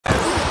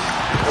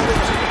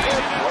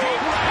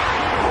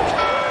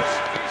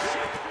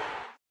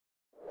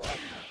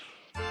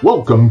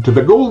Welcome to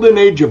the Golden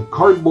Age of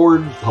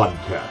Cardboard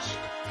podcast,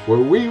 where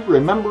we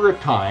remember a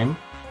time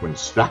when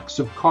stacks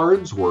of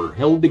cards were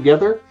held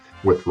together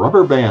with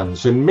rubber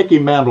bands and Mickey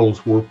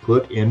mantles were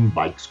put in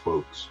bike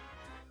spokes.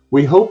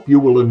 We hope you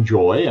will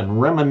enjoy and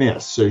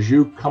reminisce as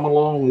you come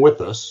along with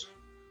us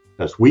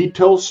as we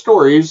tell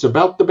stories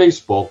about the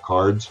baseball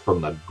cards from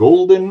the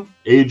Golden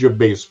Age of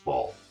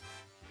Baseball.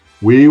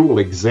 We will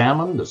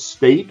examine the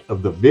state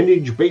of the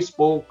vintage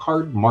baseball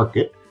card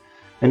market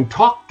and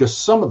talk to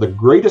some of the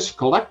greatest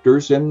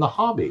collectors in the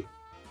hobby.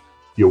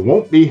 You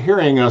won't be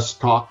hearing us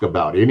talk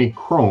about any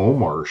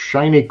chrome or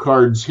shiny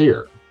cards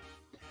here.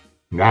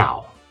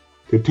 Now,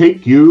 to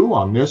take you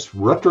on this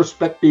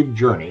retrospective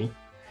journey,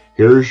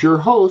 here's your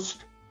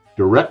host,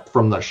 direct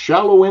from the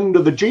shallow end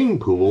of the gene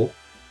pool,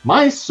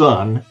 my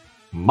son,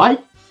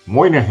 Mike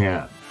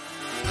Moynihan.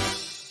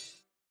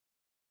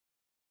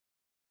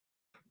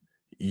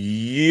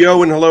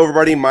 Yo and hello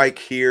everybody, Mike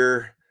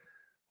here.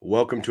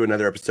 Welcome to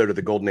another episode of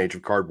the Golden Age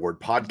of Cardboard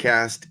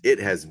podcast. It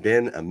has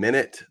been a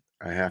minute,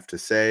 I have to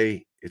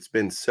say. It's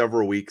been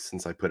several weeks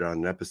since I put on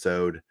an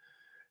episode.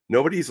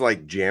 Nobody's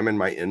like jamming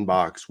my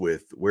inbox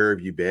with where have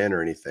you been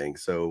or anything.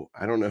 So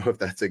I don't know if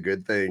that's a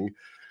good thing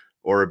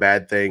or a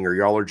bad thing, or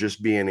y'all are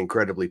just being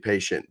incredibly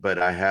patient. But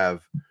I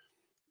have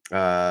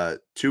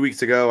 2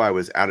 weeks ago, I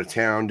was out of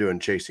town doing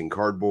Chasing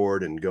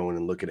Cardboard and going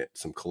and looking at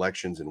some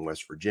collections in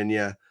West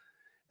Virginia.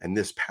 And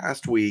this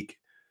past week,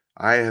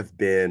 I have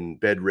been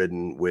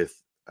bedridden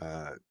with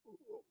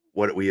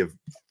what we have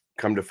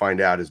come to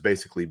find out has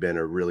basically been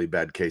a really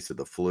bad case of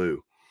the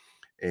flu.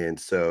 And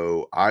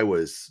so I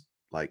was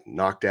like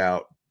knocked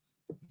out,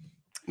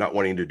 not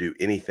wanting to do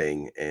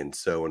anything. And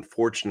so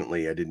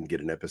unfortunately, I didn't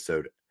get an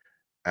episode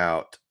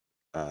out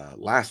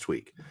last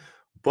week.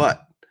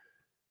 But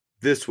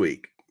this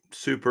week,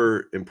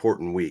 super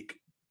important week,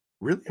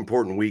 really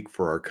important week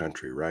for our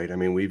country, right? I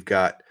mean, we've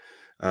got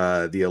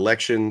the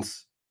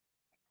elections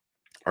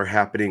are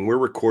happening. We're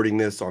recording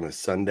this on a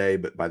Sunday,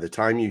 but by the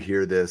time you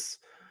hear this,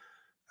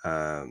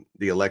 the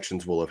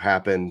elections will have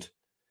happened.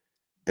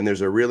 And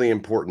there's a really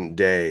important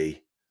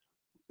day.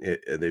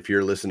 If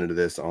you're listening to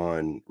this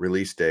on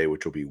release day,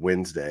 which will be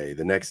Wednesday,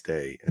 the next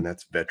day, and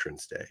that's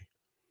Veterans Day.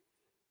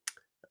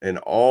 And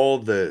all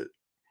the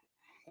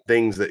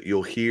things that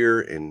you'll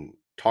hear and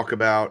talk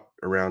about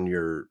around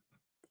your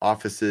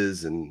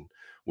offices and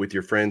with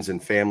your friends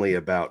and family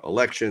about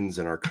elections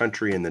and our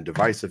country and the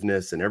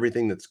divisiveness and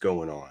everything that's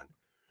going on.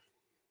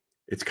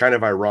 It's kind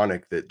of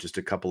ironic that just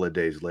a couple of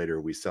days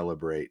later, we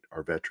celebrate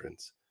our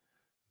veterans,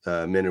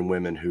 men and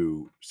women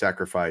who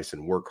sacrifice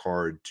and work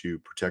hard to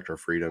protect our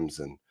freedoms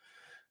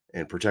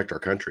and protect our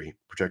country,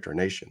 protect our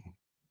nation.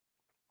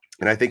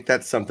 And I think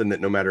that's something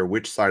that no matter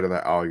which side of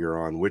the aisle you're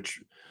on,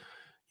 which,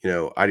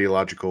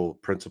 ideological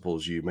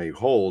principles you may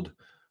hold,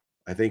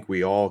 I think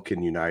we all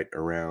can unite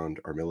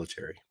around our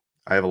military.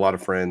 I have a lot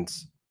of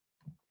friends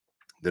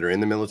that are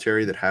in the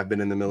military, that have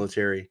been in the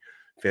military,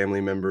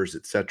 family members,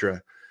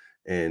 etc.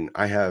 And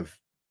I have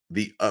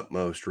the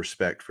utmost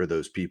respect for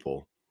those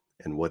people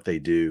and what they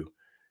do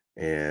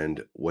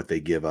and what they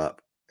give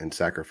up and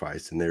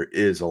sacrifice. And there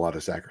is a lot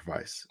of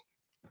sacrifice.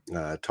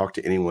 Talk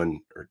to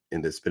anyone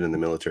that's been in the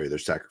military,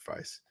 there's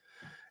sacrifice.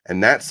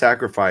 And that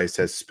sacrifice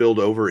has spilled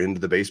over into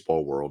the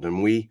baseball world.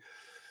 And we,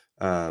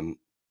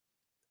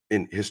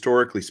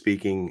 historically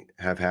speaking,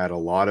 have had a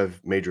lot of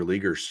major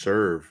leaguers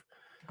serve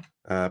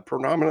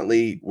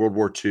predominantly World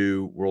War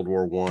II, World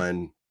War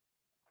I,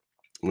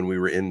 when we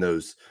were in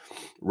those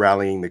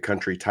rallying the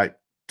country type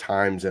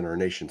times in our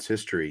nation's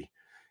history.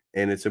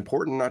 And it's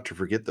important not to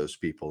forget those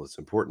people. It's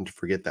important to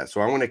forget that.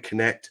 So I want to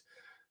connect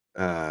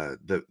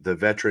the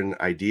veteran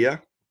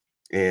idea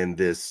and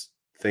this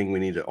thing we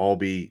need to all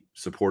be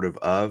supportive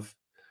of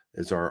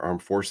as our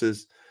armed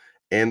forces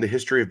and the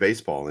history of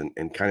baseball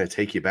and kind of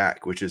take you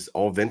back, which is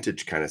all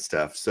vintage kind of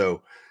stuff.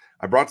 So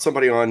I brought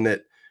somebody on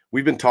that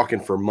we've been talking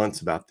for months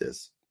about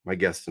this, my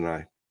guest and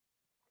I,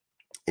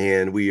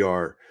 and we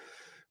are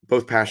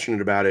both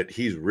passionate about it.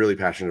 He's really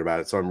passionate about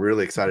it. So I'm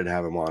really excited to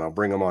have him on. I'll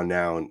bring him on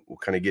now and we'll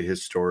kind of get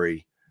his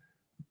story.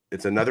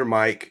 It's another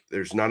Mike.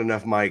 There's not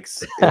enough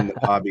Mikes in the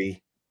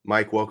hobby.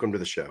 Mike, welcome to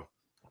the show.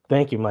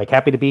 Thank you, Mike.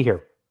 Happy to be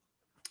here.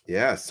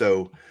 Yeah.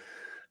 So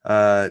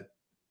tell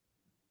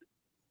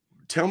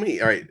me,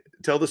 all right,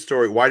 tell the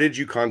story. Why did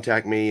you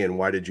contact me and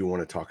why did you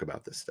want to talk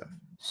about this stuff?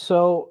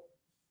 So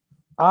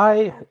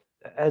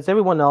as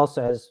everyone else,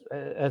 as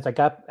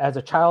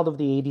a child of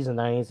the 80s and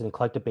 90s and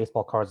collected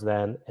baseball cards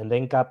then, and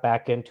then got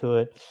back into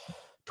it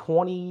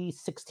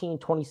 2016,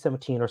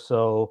 2017 or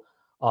so.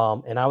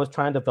 And I was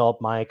trying to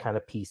develop my kind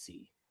of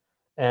PC.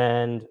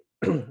 And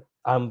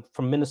I'm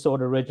from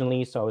Minnesota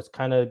originally, so I was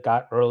kind of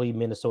got early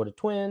Minnesota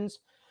Twins.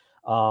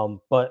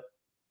 But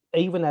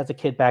even as a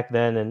kid back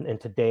then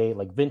and today,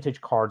 like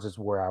vintage cards is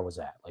where I was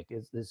at. Like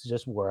it's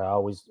just where I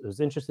always was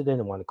interested in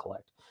and wanted to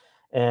collect.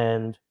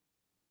 And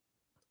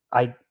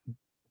I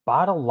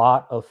bought a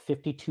lot of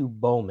 52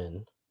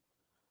 Bowman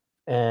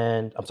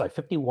and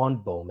 51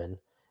 Bowman.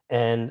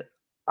 And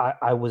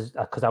I was,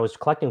 because I was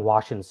collecting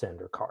Washington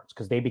Senator cards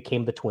because they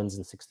became the Twins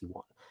in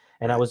 61.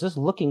 And I was just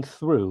looking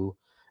through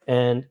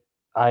And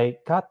I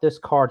got this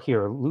card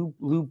here,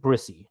 Lou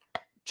Brissy,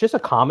 just a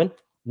common.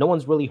 No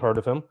one's really heard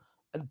of him,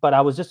 but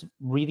I was just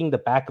reading the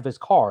back of his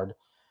card,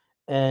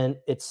 and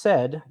it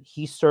said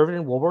he served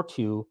in World War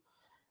II,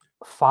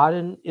 fought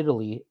in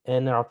Italy,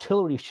 and an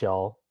artillery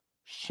shell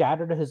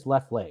shattered his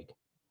left leg.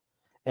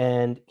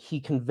 And he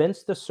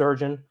convinced the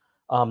surgeon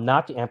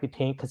not to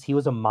amputate because he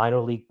was a minor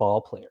league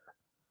ball player,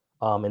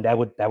 and that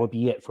would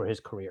be it for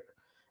his career.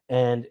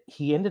 And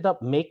he ended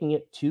up making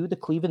it to the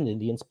Cleveland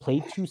Indians,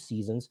 played 2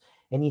 seasons,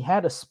 and he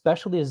had a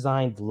specially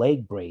designed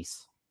leg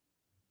brace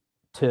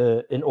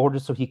in order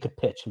so he could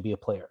pitch and be a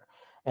player.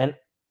 And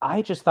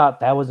I just thought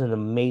that was an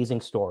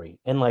amazing story.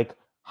 And like,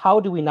 how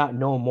do we not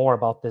know more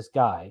about this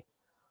guy?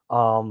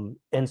 And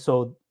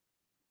so,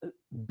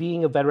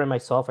 being a veteran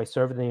myself, I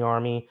served in the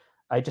Army.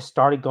 I just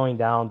started going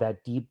down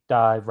that deep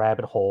dive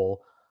rabbit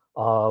hole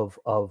of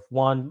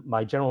one,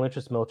 my general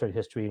interest military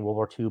history in World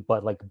War II,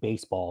 but like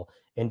baseball,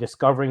 and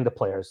discovering the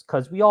players,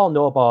 because we all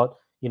know about,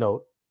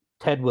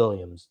 Ted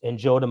Williams and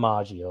Joe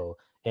DiMaggio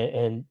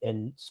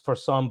and for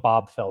some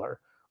Bob Feller,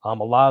 a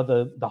lot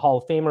of the Hall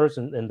of Famers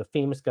and the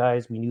famous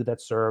guys we knew that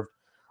served.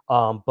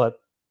 But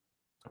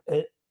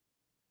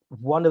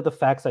one of the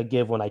facts I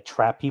give when I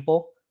trap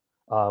people,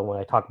 when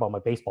I talk about my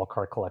baseball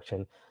card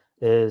collection,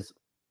 is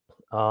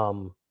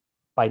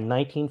by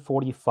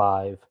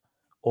 1945,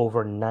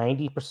 over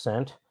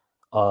 90%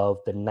 of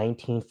the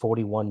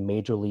 1941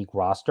 Major League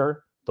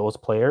roster, those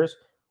players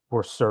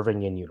were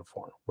serving in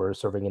uniform, were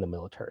serving in the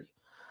military.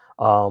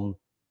 And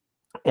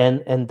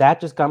that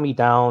just got me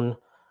down,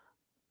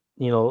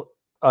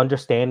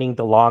 understanding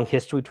the long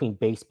history between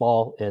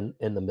baseball and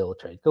the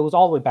military. It goes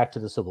all the way back to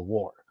the Civil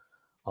War.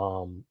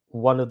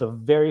 One of the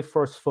very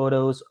first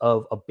photos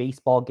of a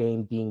baseball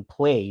game being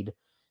played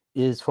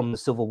is from the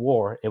Civil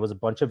War. It was a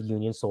bunch of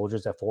Union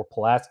soldiers at Fort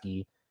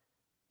Pulaski.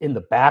 In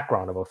the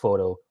background of a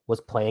photo was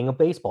playing a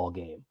baseball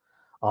game.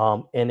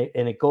 And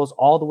it goes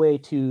all the way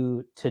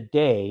to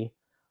today,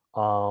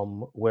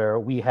 where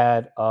we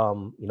had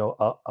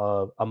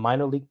a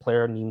minor league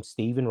player named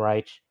Steven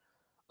Reich.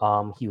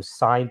 He was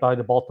signed by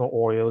the Baltimore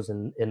Orioles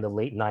in the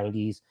late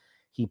 90s.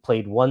 He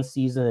played 1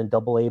 season in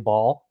AA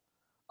ball,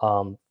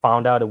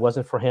 found out it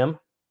wasn't for him,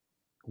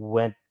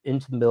 went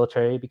into the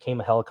military, became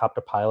a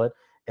helicopter pilot,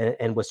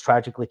 and was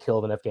tragically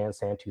killed in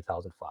Afghanistan in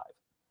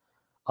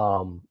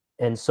 2005.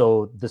 And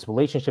so this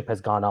relationship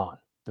has gone on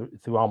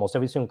through almost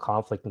every single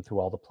conflict and through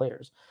all the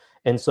players.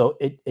 And so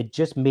it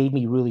just made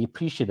me really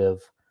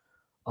appreciative,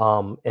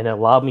 and it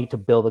allowed me to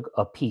build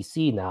a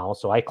PC now.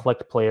 So I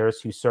collect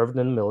players who served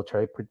in the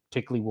military,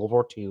 particularly World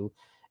War II,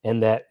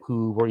 and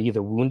who were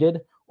either wounded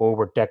or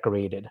were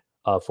decorated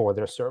for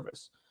their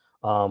service.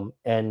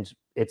 And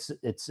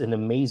it's an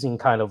amazing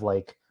kind of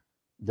like,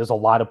 there's a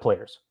lot of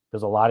players.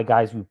 There's a lot of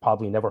guys we've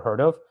probably never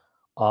heard of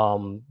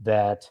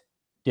that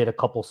did a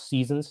couple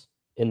seasons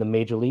in the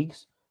major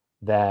leagues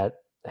that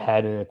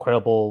had an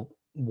incredible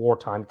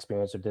wartime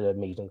experience or did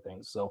amazing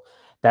things. So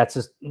that's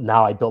just,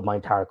 now I built my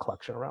entire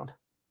collection around.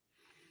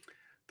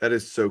 That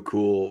is so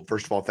cool.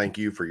 First of all, thank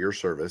you for your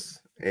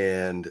service.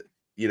 And,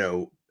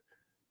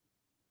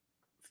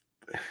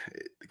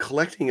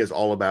 collecting is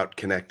all about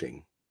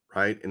connecting,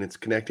 right? And it's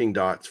connecting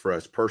dots for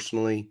us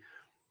personally,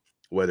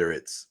 whether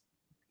it's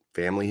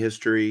family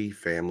history,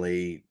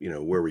 family,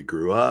 where we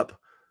grew up,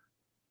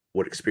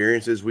 what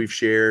experiences we've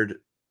shared,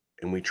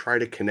 and we try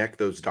to connect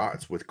those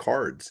dots with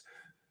cards.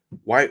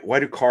 Why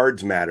do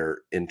cards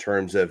matter in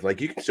terms of,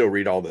 like, you can still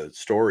read all the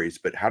stories,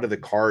 but how do the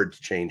cards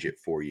change it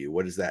for you?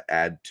 What does that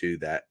add to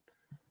that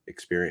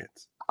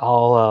experience?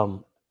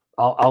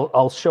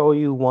 I'll show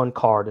you one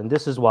card, and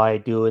this is why I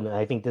do it, and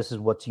I think this is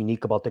what's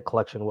unique about the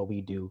collection, what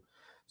we do.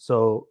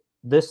 So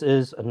this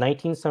is a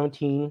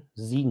 1917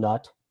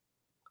 Z-Nut,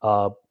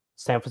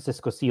 San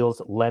Francisco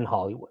Seals, Len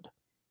Hollywood.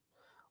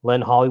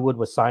 Len Hollywood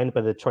was signed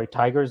by the Detroit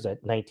Tigers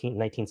at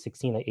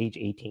 1916 at age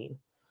 18.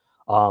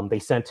 They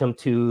sent him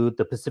to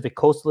the Pacific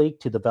Coast League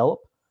to develop,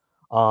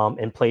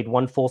 and played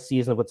 1 full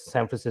season with the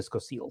San Francisco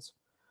Seals.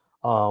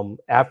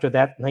 After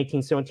that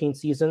 1917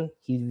 season,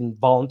 he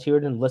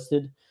volunteered and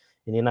enlisted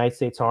in the United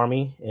States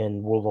Army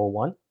in World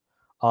War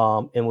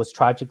I, and was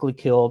tragically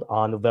killed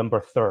on November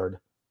 3rd,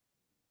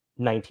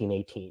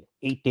 1918,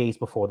 8 days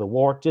before the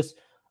war, just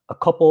a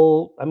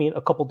couple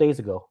days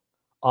ago.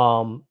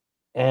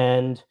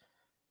 And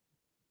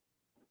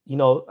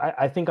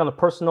I think on a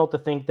personal note, to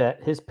think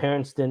that his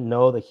parents didn't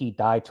know that he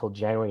died till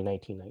January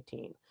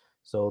 1919.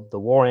 So the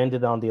war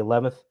ended on the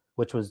 11th,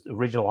 which was the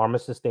original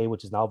Armistice Day,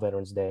 which is now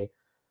Veterans Day.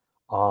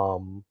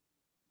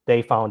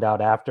 They found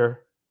out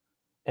after,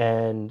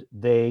 and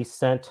they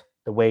sent,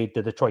 the way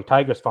the Detroit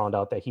Tigers found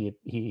out that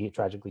he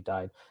tragically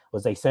died,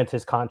 was they sent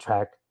his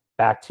contract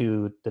back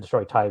to the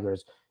Detroit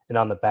Tigers, and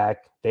on the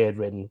back they had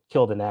written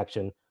 "Killed in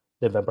Action,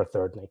 November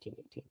 3rd,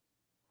 1918."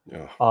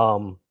 Yeah.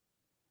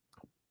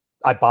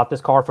 I bought this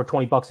card for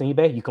 $20 on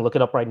eBay. You can look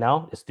it up right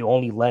now. It's the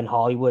only Len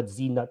Hollywood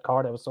Z-Nut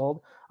card that was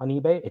sold on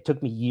eBay. It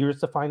took me years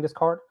to find this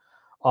card,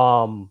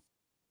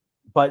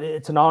 but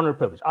it's an honor and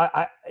privilege.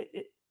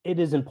 It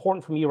is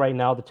important for me right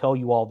now to tell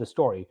you all this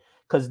story,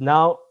 because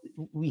now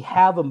we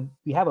have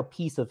a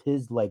piece of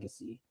his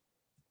legacy,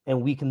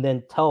 and we can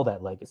then tell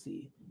that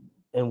legacy,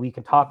 and we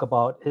can talk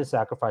about his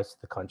sacrifice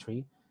to the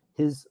country,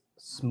 his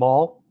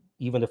small,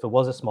 even if it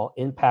was a small,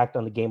 impact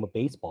on the game of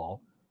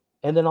baseball,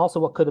 and then also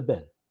what could have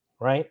been,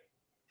 right?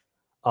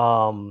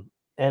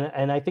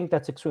 And I think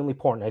that's extremely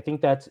important. I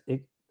think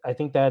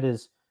that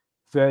is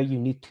very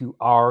unique to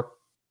our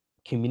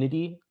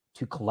community,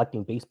 to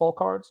collecting baseball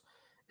cards,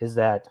 is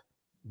that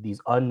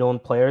these unknown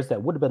players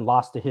that would have been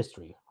lost to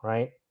history,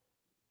 right?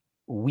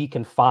 We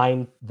can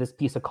find this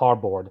piece of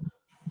cardboard,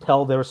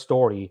 tell their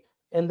story,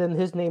 and then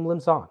his name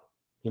lives on.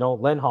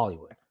 Len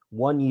Hollywood,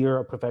 1 year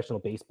of professional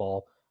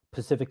baseball,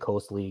 Pacific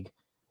Coast League,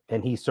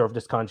 and he served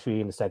his country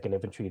in the 2nd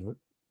Infantry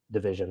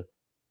Division.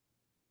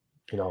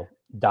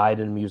 Died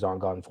in a Meuse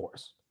Argonne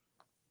Force.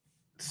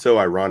 So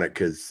ironic,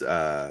 because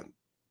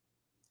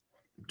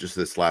just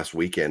this last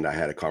weekend, I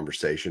had a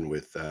conversation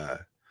with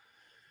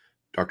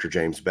Dr.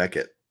 James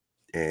Beckett,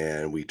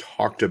 and we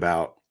talked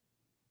about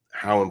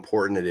how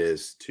important it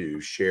is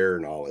to share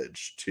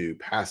knowledge, to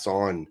pass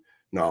on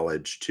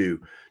knowledge, to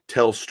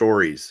tell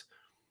stories.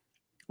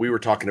 We were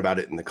talking about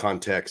it in the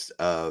context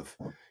of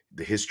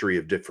the history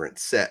of different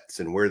sets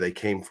and where they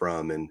came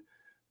from,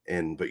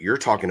 but you're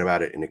talking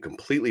about it in a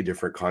completely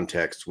different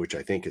context, which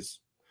I think is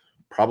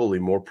probably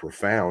more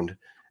profound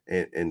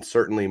and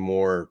certainly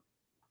more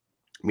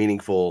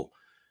meaningful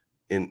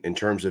in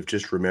terms of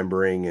just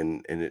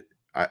remembering.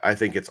 I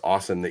think it's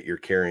awesome that you're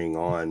carrying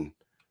on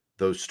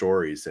those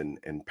stories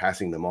and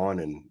passing them on.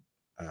 And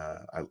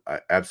I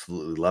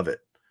absolutely love it.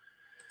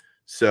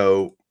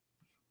 So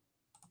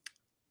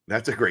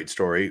that's a great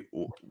story.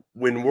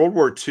 When World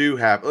War II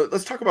happened,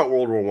 let's talk about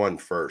World War I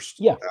first.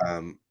 Yeah.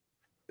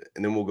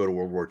 And then we'll go to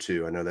World War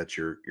II. I know that's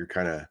your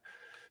kind of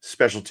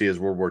specialty is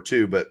World War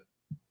II, but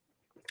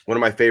one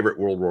of my favorite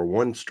World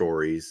War I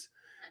stories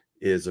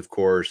is, of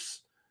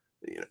course,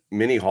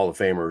 many Hall of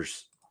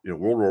Famers.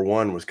 World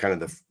War I was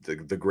kind of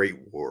the Great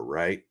War,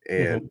 right?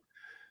 And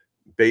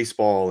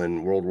baseball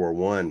in World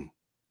War I,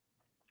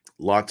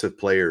 lots of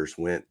players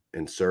went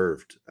and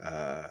served.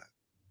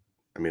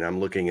 I'm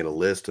looking at a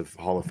list of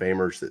Hall of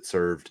Famers that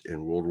served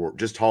in World War,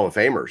 just Hall of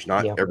Famers,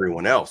 not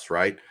everyone else,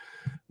 right?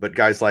 But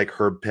guys like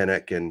Herb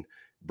Pennock and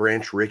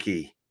Branch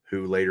Rickey,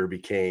 who later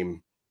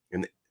became,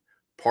 and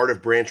part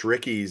of Branch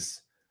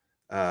Rickey's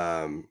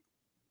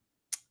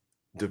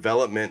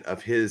development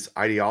of his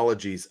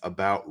ideologies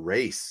about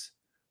race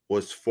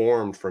was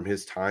formed from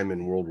his time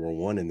in World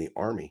War I in the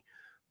Army,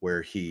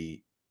 where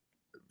he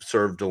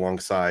served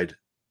alongside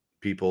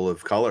people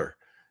of color.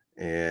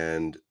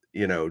 And,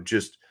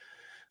 just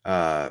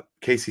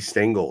Casey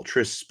Stengel,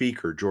 Tris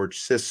Speaker, George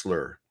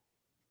Sisler,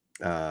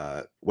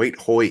 Waite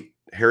Hoyt,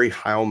 Harry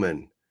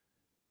Heilman,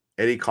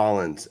 Eddie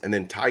Collins, and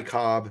then Ty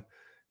Cobb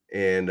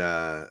and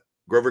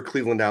Grover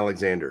Cleveland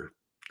Alexander,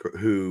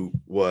 who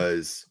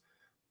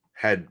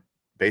had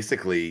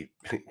basically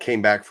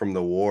came back from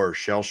the war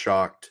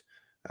shell-shocked.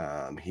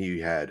 He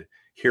had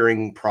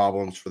hearing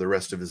problems for the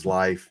rest of his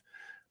life.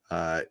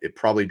 It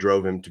probably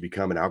drove him to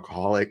become an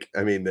alcoholic.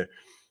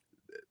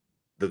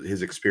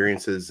 His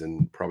experiences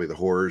and probably the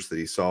horrors that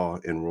he saw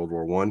in World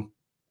War I.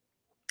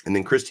 And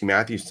then Christy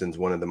Mathewson's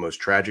one of the most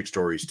tragic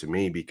stories to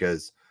me,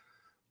 because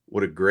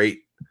what a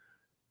great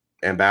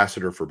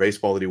ambassador for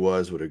baseball that he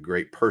was, what a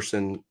great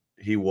person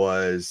he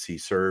was. He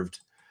served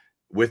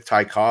with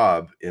Ty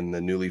Cobb in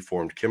the newly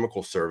formed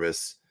Chemical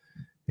Service,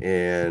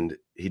 and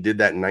he did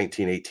that in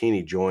 1918.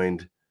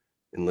 He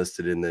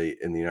enlisted in the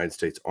United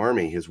States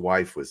Army. His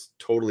wife was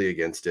totally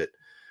against it,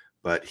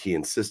 but he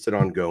insisted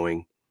on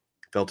going,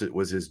 felt it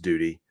was his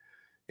duty.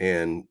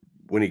 And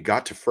when he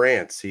got to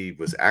France, he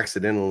was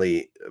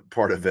accidentally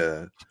part of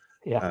a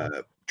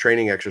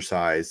training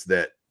exercise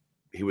that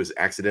he was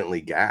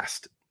accidentally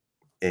gassed,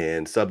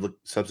 and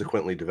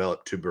subsequently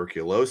developed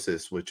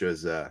tuberculosis, which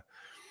was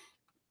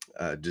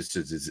just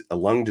a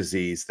lung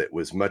disease that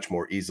was much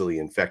more easily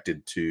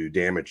infected to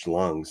damaged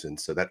lungs. And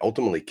so that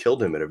ultimately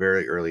killed him at a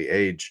very early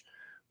age,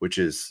 which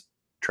is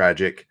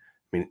tragic.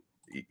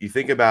 You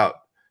think about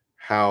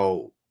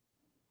how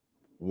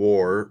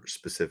war,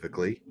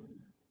 specifically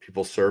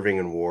people serving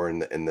in war,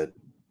 and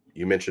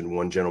you mentioned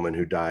one gentleman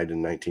who died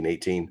in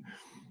 1918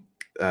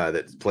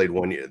 that played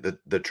 1 year,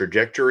 the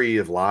trajectory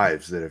of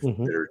lives that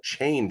are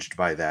changed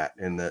by that,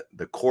 and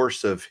the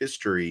course of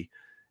history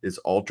is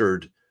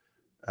altered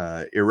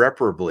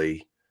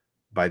irreparably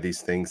by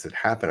these things that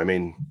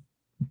happen.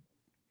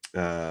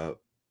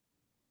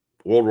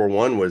 World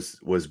War I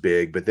was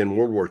big, but then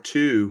World War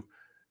II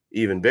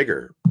even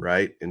bigger,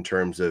 right, in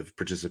terms of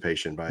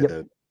participation by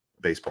the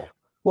baseball.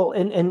 Well,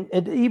 and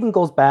it even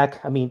goes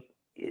back.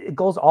 It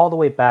goes all the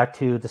way back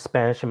to the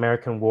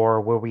Spanish-American War,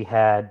 where we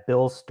had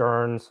Bill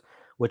Stearns,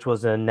 which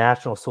was a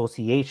National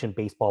Association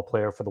baseball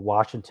player for the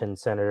Washington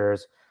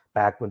Senators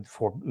back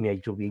before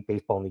Major League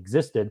Baseball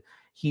existed.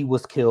 He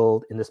was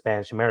killed in the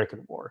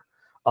Spanish-American War.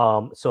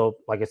 So,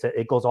 like I said,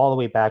 it goes all the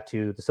way back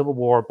to the Civil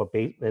War, but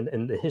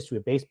in the history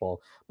of baseball.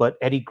 But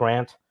Eddie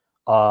Grant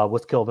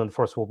was killed in the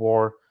First World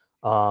War.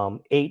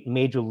 8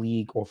 major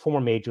league or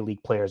former major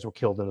league players were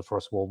killed in the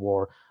First World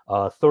War.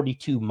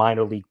 32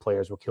 minor league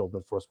players were killed in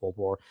the First World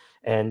War.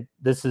 And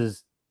this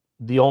is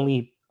the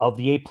only of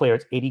the 8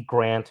 players. Eddie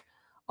Grant,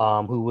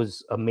 who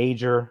was a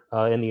major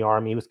in the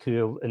Army, he was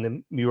killed in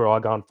the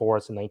Muir-Oregon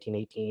Forest in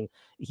 1918.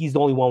 He's the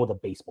only one with a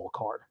baseball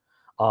card.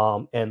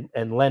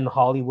 And Len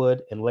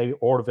Hollywood and Larry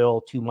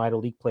Orville, 2 minor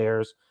league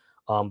players,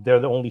 they're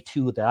the only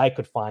 2 that I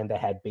could find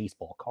that had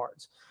baseball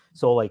cards.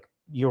 So, like,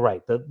 you're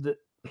right. The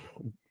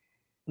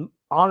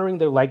honoring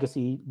their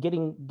legacy,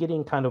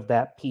 getting kind of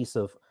that piece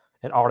of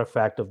an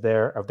artifact of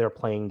their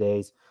playing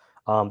days.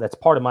 That's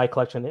part of my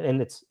collection,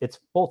 and it's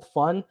both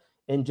fun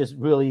and just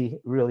really,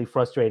 really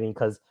frustrating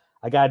because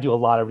I got to do a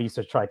lot of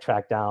research, try to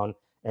track down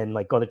and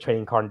like go to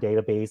trading card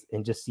database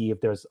and just see if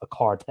there's a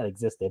card that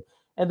existed,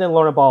 and then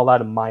learn about a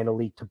lot of minor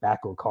league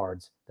tobacco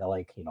cards that,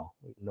 like, you know,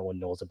 no one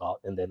knows about,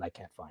 and then I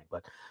can't find.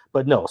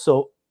 But no.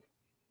 So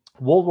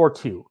World War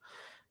II.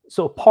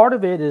 So part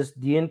of it is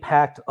the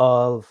impact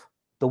of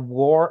the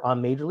war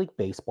on Major League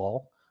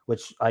Baseball,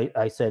 which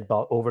I said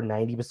about over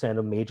 90%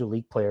 of Major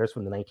League players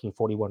from the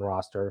 1941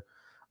 roster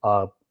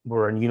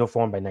were in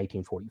uniform by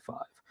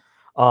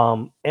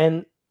 1945.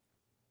 And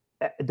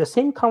the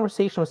same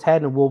conversation was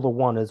had in World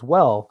War I as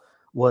well,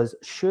 was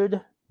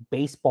should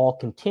baseball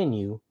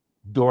continue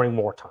during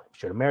wartime?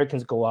 Should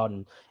Americans go out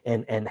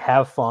and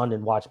have fun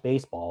and watch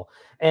baseball?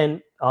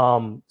 And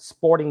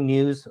Sporting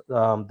News,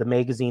 the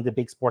magazine, the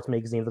big sports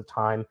magazine at the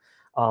time,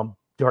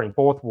 during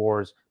both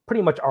wars,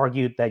 pretty much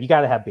argued that you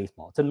got to have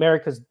baseball. It's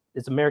America's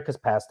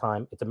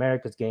pastime. It's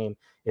America's game.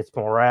 It's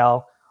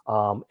morale.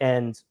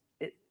 And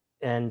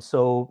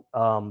so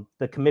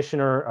the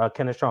commissioner,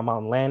 Kenneth Shaw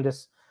Mountain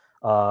Landis,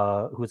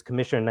 who was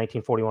commissioner in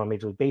 1941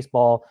 Major League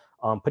Baseball,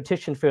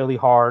 petitioned fairly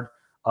hard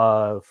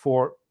to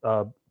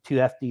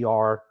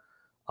FDR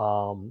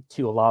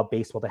to allow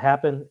baseball to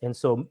happen. And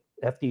so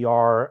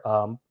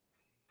FDR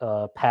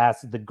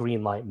passed the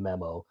Green Light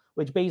Memo,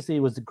 which basically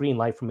was the green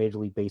light for Major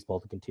League Baseball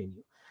to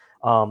continue.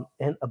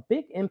 And a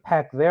big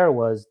impact there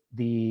was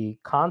the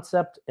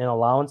concept and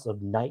allowance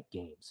of night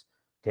games.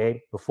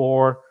 Okay,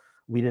 before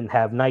we didn't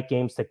have night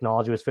games.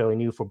 Technology was fairly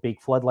new for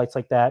big floodlights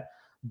like that.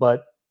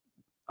 But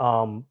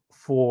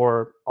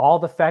for all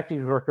the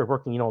factory workers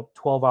working,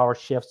 12-hour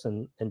shifts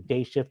and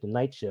day shift and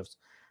night shifts,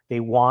 they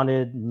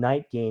wanted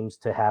night games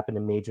to happen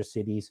in major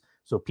cities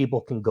so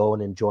people can go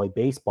and enjoy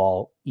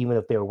baseball, even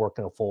if they were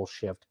working a full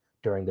shift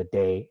during the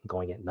day and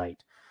going at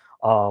night.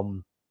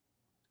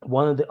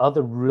 One of the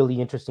other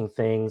really interesting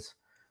things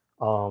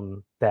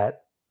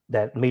that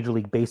Major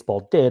League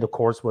Baseball did, of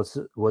course,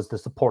 was to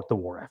support the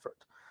war effort.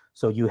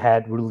 So you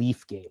had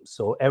relief games.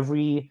 So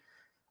every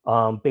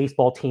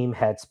baseball team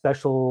had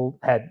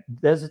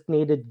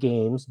designated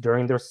games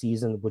during their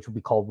season, which would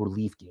be called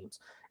relief games,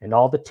 and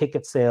all the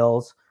ticket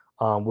sales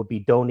would be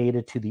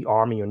donated to the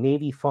Army or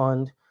Navy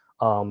Fund.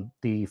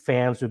 The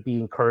fans would be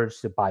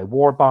encouraged to buy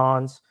war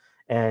bonds,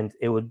 and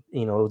it would,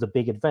 it was a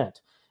big event.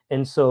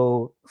 And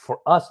so for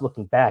us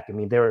looking back, I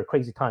mean, there were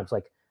crazy times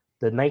like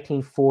the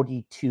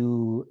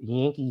 1942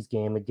 Yankees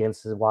game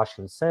against the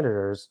Washington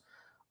Senators.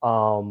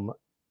 The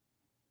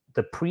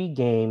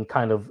pregame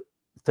kind of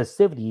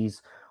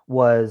festivities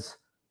was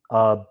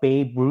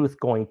Babe Ruth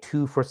going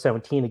 2 for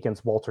 17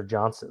 against Walter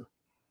Johnson,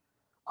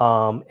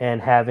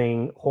 and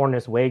having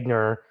Honus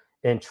Wagner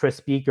and Tris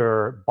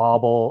Speaker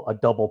bobble a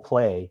double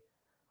play.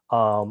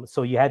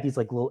 So you had these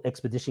like little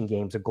expedition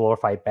games or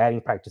glorified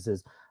batting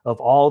practices of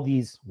all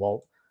these,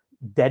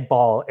 dead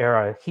ball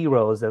era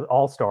heroes and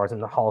all-stars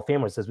and the Hall of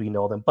Famers as we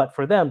know them. But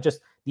for them, just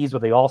these were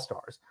the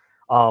all-stars.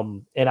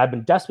 And I've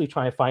been desperately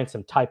trying to find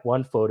some type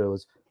 1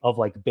 photos of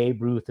like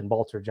Babe Ruth and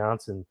Walter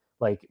Johnson,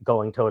 like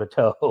going toe to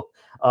toe,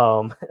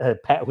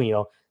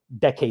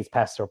 decades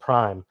past their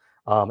prime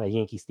at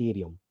Yankee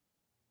Stadium.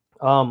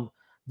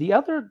 The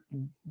other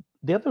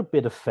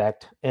bit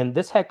effect, and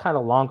this had kind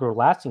of longer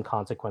lasting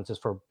consequences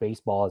for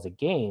baseball as a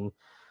game,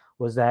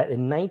 was that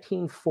in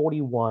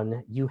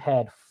 1941, you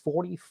had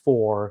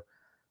 44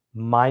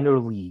 minor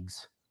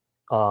leagues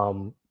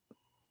around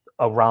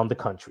the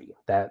country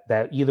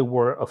that either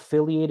were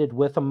affiliated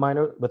with a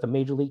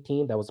major league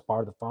team that was part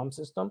of the farm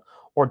system,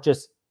 or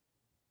just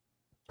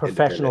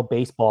professional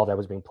baseball that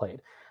was being played.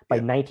 By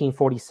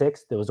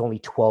 1946, there was only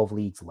 12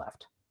 leagues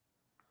left.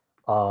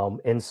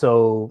 And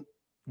so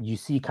you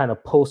see kind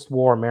of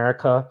post-war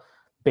America,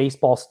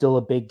 baseball still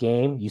a big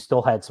game. You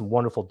still had some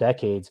wonderful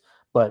decades,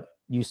 but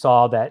you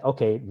saw that,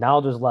 okay, now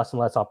there's less and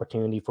less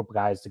opportunity for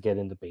guys to get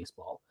into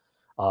baseball.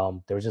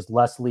 There's just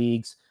less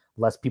leagues,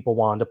 less people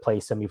wanting to play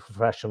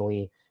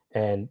semi-professionally,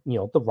 and,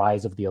 the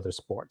rise of the other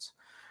sports.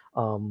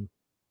 And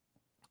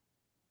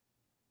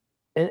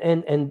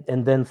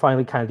then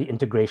finally kind of the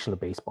integration of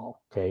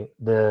baseball. Okay.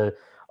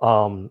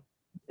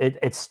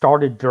 It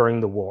started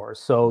during the war.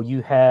 So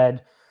you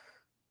had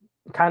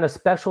kind of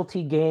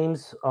specialty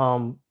games.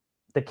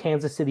 The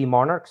Kansas City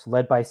Monarchs,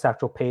 led by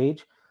Satchel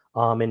Paige,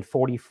 in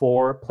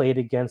 44, played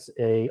against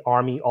a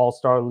Army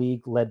All-Star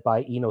League led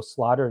by Eno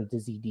Slaughter and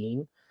Dizzy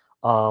Dean.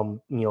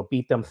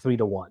 Beat them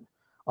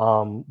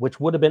 3-1, which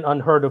would have been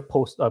unheard of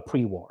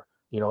pre-war.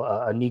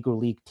 a Negro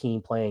League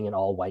team playing an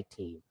all-white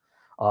team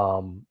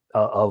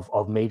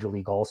of Major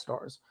League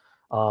All-Stars.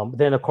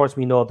 Then, of course,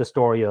 we know the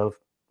story of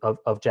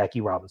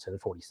Jackie Robinson in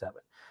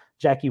 47.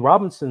 Jackie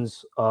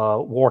Robinson's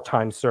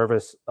wartime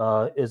service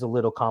is a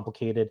little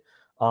complicated.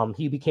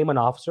 He became an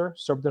officer,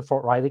 served in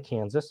Fort Riley,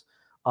 Kansas,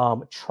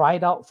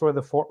 tried out for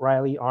the Fort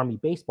Riley Army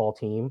baseball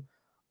team,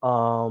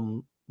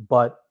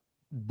 but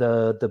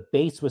the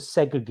base was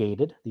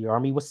segregated. The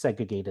Army was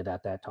segregated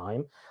at that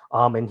time,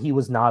 and he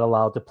was not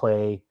allowed to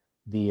play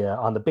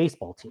on the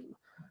baseball team.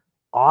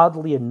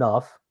 Oddly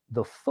enough,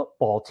 the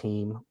football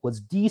team was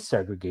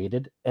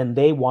desegregated, and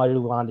they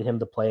wanted him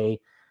to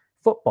play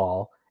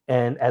football.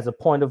 And as a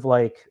point of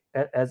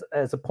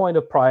as a point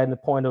of pride and a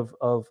point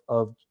of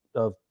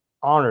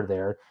honor,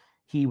 there,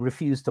 he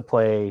refused to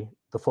play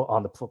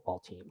on the football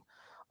team.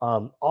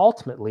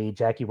 Ultimately,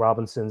 Jackie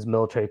Robinson's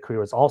military career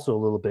was also a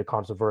little bit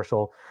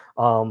controversial.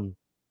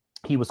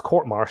 He was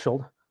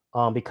court-martialed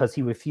because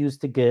he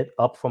refused to get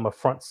up from a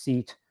front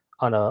seat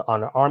on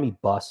an Army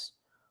bus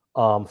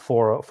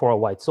for a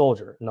white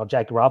soldier. Now,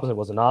 Jackie Robinson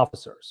was an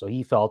officer, so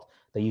he felt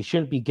that you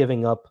shouldn't be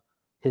giving up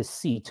his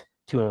seat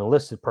to an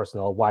enlisted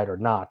personnel, white or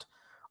not.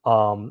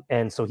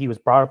 And so he was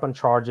brought up on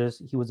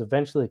charges. He was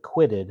eventually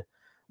acquitted,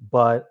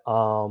 but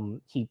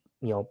he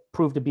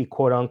proved to be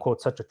quote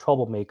unquote such a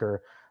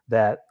troublemaker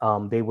that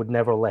they would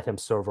never let him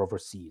serve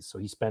overseas. So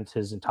he spent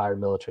his entire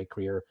military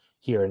career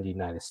here in the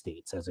United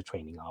States as a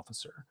training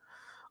officer.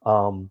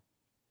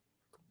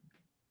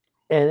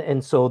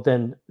 And so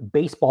then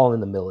baseball in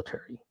the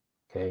military,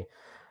 okay?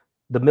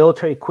 The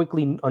military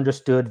quickly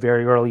understood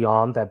very early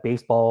on that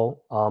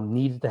baseball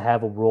needed to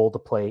have a role to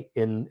play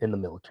in the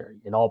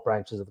military, in all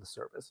branches of the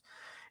service.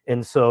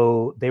 And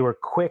so they were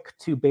quick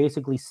to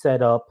basically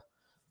set up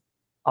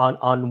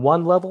on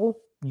one level,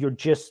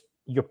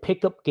 your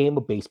pickup game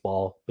of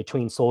baseball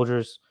between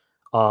soldiers,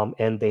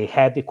 and they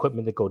had the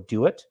equipment to go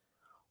do it,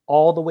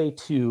 all the way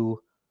to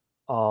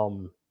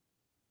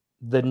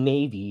the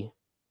Navy,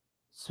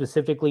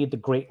 specifically the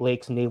Great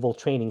Lakes Naval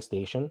Training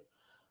Station,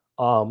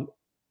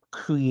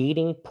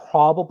 creating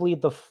probably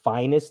the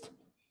finest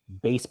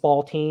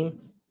baseball team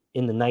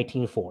in the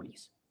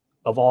 1940s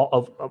of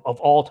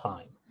all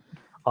time.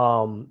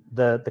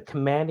 The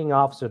commanding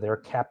officer there,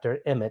 Captain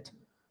Emmett,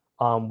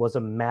 was a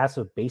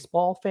massive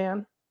baseball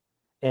fan,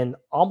 and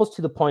almost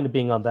to the point of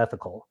being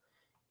unethical.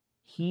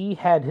 He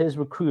had his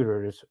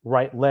recruiters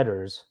write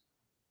letters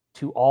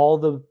to all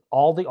the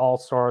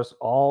all-stars,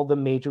 all the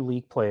major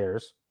league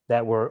players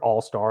that were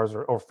all-stars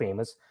or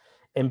famous,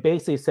 and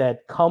basically said,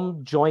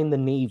 come join the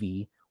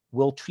Navy,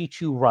 we'll treat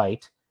you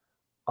right,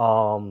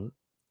 and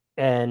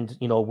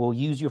we'll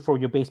use you for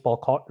your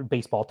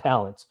baseball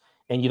talents,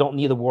 and you don't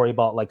need to worry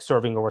about like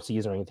serving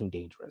overseas or anything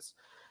dangerous.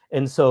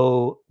 And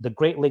so the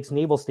Great Lakes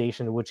Naval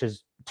Station, which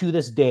is to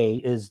this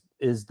day is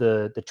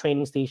the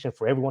training station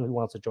for everyone who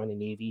wants to join the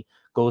Navy,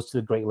 goes to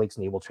the Great Lakes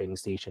Naval Training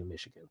Station in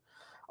Michigan.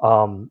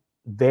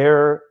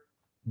 Their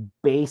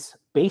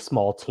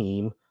baseball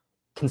team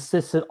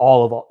consisted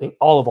all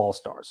of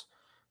all-stars.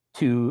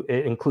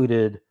 It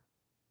included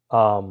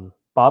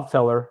Bob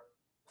Feller,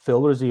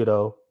 Phil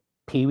Rizzuto,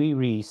 Pee Wee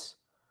Reese,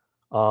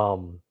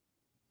 Dom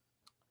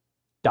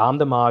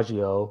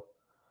DiMaggio,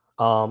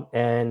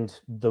 and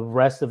the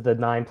rest of the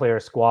 9-player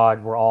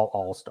squad were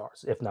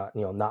all-stars, if not,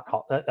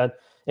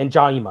 and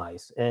Johnny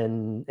Mize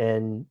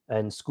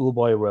and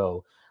Schoolboy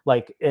Rowe,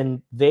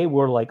 and they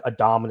were like a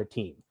dominant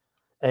team.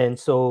 And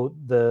so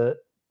the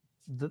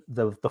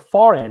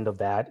far end of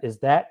that is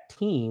that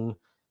team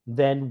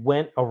then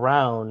went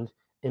around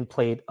and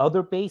played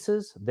other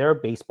bases, their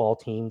baseball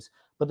teams,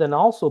 but then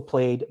also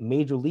played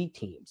major league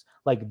teams.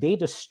 Like they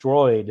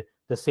destroyed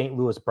the St.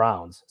 Louis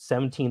Browns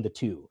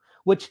 17-2,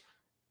 which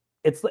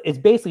it's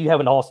basically you have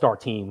an all-star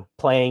team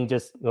playing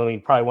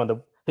probably one of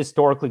the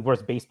historically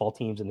worst baseball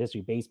teams in the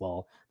history of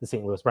baseball, the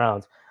St. Louis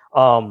Browns.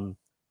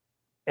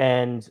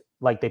 And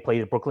like they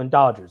played the Brooklyn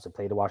Dodgers, they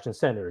played the Washington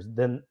Senators.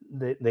 Then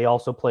they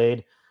also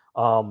played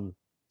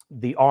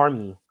the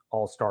Army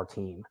all-star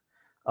team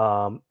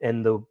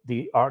and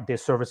the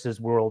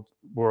Services World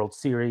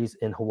Series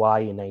in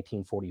Hawaii in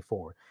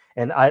 1944.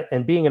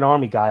 And being an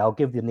Army guy, I'll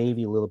give the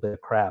Navy a little bit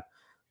of crap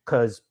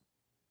because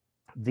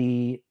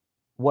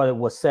what it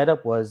was set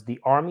up was the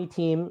Army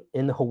team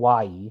in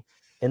Hawaii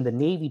and the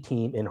Navy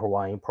team in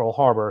Hawaii, in Pearl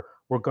Harbor,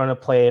 were going to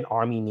play an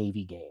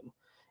Army-Navy game.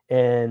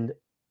 And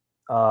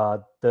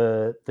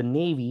the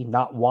Navy,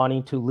 not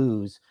wanting to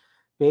lose,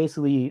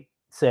 basically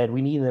said,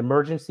 we need an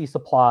emergency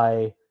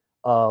supply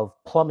of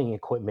plumbing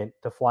equipment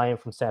to fly in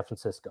from San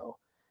Francisco.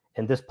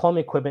 And this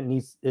plumbing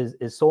equipment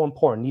is so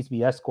important, needs to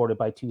be escorted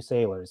by 2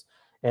 sailors.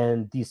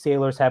 And these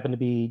sailors happen to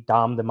be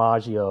Dom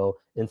DiMaggio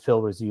and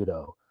Phil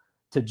Rizzuto,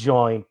 to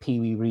join Pee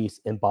Wee Reese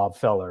and Bob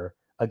Feller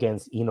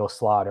against Eno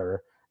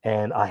Slaughter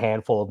and a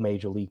handful of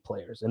major league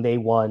players. And they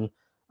won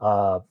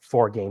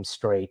 4 games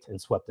straight and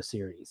swept the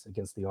series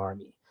against the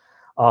Army.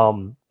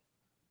 And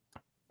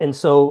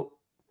so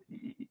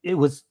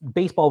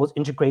baseball was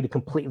integrated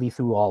completely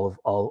through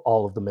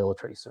all of the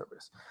military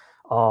service.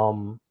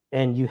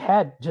 And you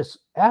had just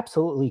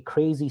absolutely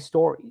crazy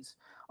stories.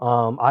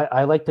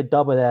 I like to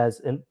dub it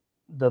as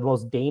the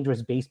most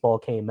dangerous baseball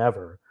game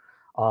ever.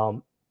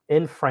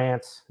 In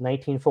France,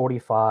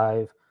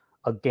 1945,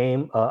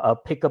 a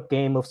pickup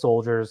game of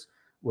soldiers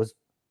was,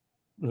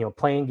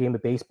 playing a game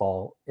of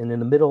baseball, and in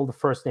the middle of the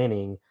first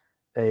inning,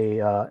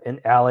 an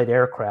Allied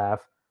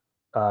aircraft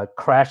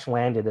crash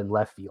landed in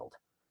left field.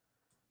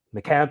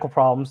 Mechanical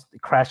problems,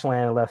 crash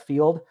landed in left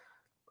field.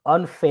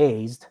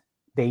 Unfazed,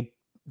 they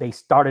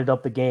started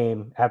up the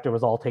game after it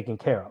was all taken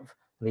care of,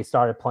 and they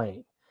started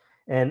playing.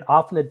 And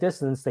off in the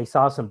distance, they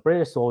saw some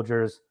British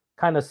soldiers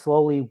kind of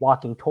slowly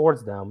walking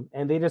towards them,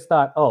 and they just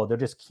thought, oh, they're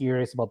just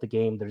curious about the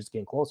game. They're just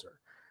getting closer.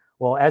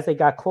 Well, as they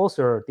got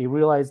closer, they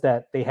realized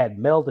that they had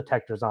metal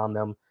detectors on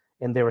them,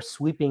 and they were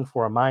sweeping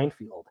for a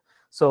minefield.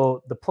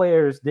 So the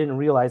players didn't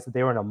realize that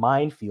they were in a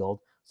minefield,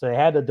 so they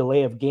had a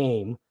delay of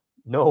game.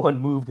 No one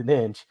moved an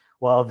inch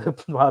while the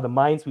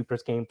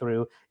minesweepers came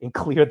through and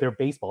cleared their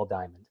baseball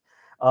diamond.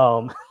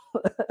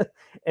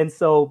 And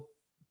so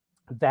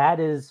that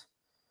is,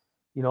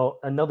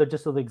 another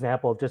just an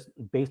example of just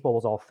baseball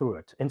was all through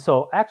it. And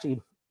so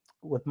actually,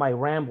 with my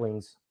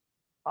ramblings,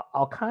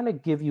 I'll kind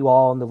of give you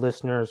all and the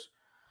listeners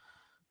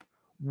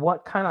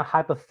what kind of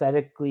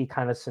hypothetically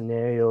kind of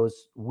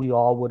scenarios we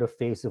all would have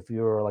faced if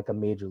you were like a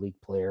major league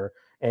player,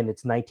 and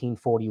it's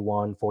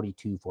 1941,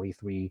 42,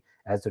 43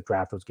 as the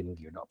draft was getting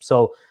geared up.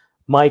 So,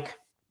 Mike,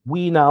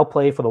 we now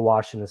play for the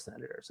Washington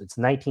Senators. It's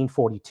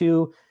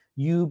 1942.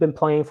 You've been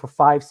playing for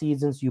 5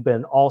 seasons. You've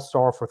been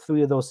all-star for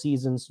 3 of those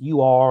seasons. You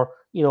are,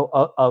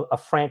 a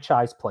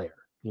franchise player.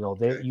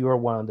 You are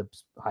one of the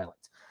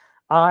highlights.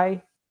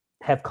 I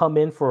have come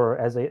in for,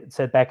 as I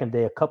said back in the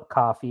day, a cup of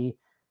coffee,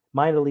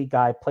 minor league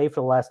guy, play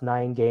for the last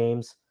 9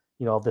 games,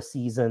 of the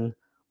season,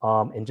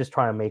 and just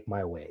trying to make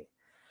my way.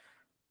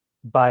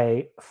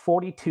 By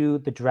 42,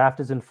 the draft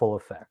is in full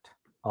effect.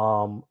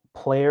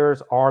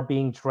 Players are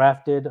being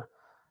drafted,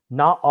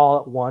 not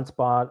all at once,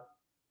 but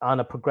on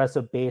a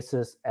progressive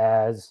basis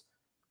as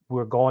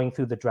we're going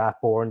through the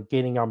draft board and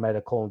getting our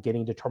medical and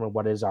getting determined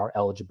what is our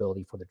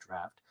eligibility for the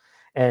draft.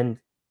 And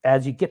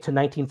as you get to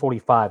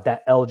 1945,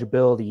 that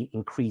eligibility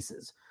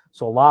increases.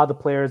 So a lot of the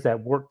players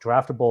that weren't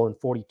draftable in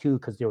 42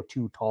 because they were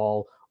too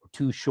tall or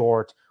too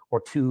short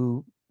or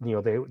too,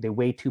 they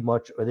weigh too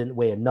much or didn't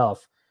weigh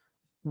enough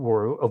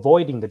were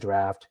avoiding the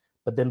draft.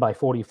 But then by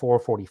 44,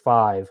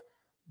 45,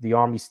 the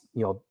Army's,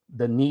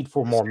 the need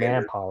for more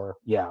manpower,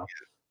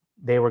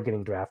 they were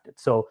getting drafted.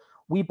 So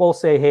we both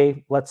say,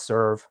 hey, let's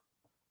serve.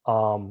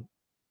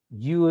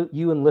 You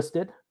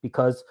enlisted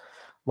because,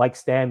 like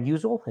Stan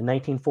Musial in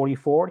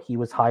 1944, he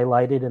was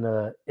highlighted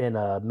in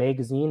a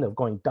magazine of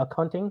going duck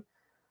hunting.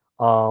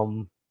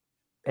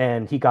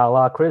 And he got a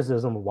lot of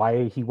criticism of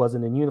why he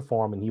wasn't in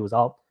uniform and he was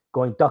out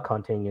going duck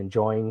hunting,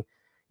 enjoying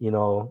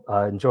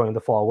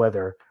the fall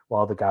weather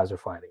while the guys are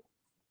fighting.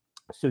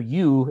 So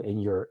you and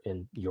your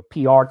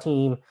PR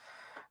team,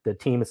 the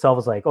team itself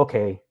is like,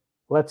 okay,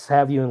 let's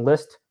have you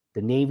enlist.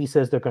 The Navy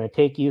says they're going to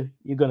take you.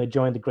 You're going to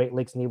join the Great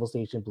Lakes Naval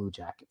Station Blue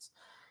Jackets.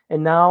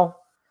 And now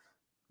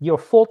your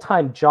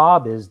full-time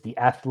job is the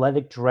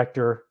athletic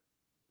director,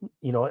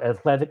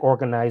 athletic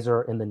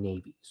organizer in the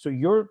Navy. So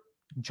your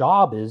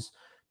job is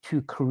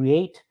to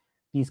create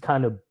these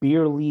kind of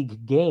beer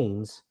league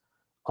games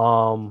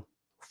for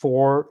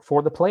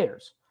the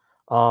players.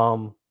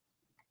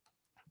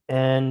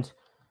 And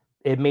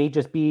it may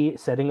just be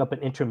setting up an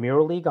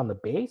intramural league on the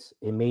base.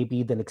 It may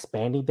be then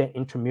expanding that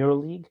intramural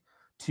league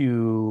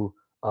to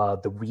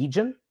the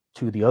region,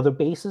 to the other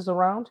bases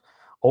around,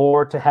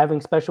 or to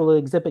having special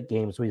exhibit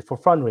games for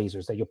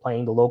fundraisers that you're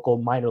playing the local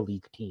minor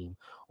league team,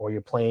 or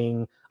you're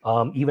playing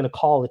even a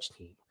college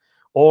team.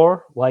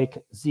 Or like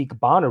Zeke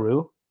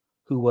Bonnaroo,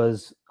 who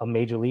was a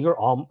major leaguer,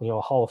 Hall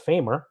of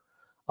Famer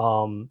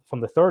from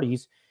the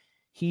 30s,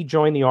 he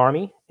joined the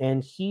Army,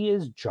 and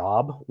his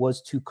job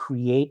was to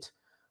create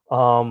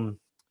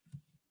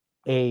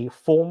a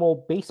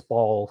formal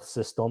baseball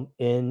system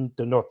in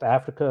the North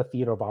Africa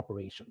Theater of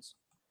Operations.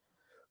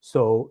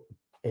 So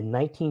in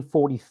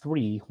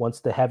 1943, once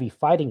the heavy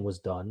fighting was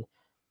done,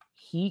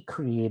 he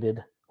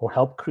created or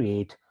helped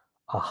create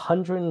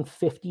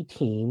 150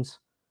 teams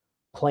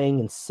playing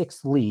in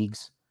 6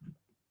 leagues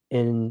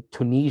in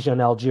Tunisia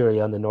and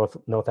Algeria in the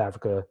North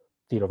Africa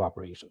Theater of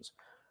Operations.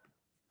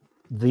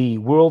 The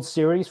World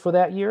Series for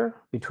that year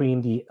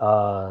between the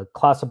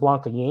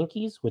Casablanca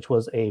Yankees, which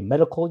was a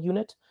medical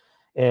unit,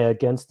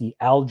 against the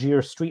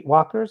Algiers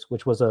Streetwalkers,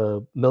 which was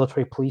a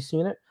military police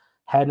unit,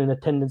 had in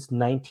attendance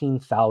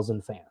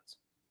 19,000 fans.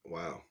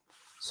 Wow.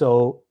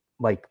 So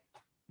like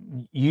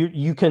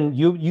you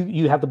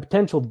have the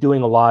potential of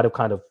doing a lot of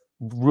kind of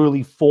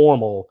really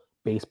formal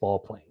baseball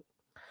playing.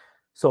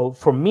 So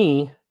for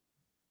me,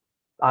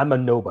 I'm a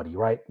nobody,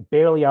 right?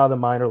 Barely out of the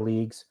minor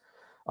leagues.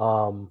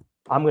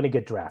 I'm going to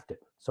get drafted.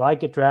 So I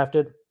get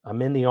drafted.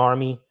 I'm in the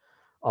Army.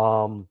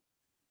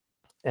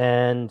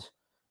 And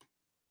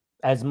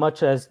as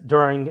much as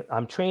during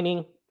I'm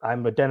training,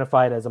 I'm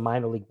identified as a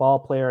minor league ball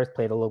player. I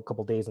played a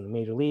couple days in the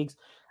major leagues.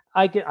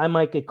 I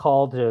might get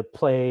called to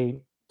play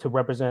to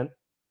represent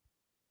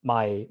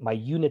my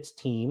unit's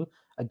team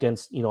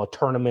against, a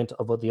tournament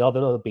of the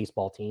other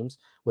baseball teams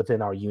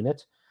within our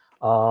unit.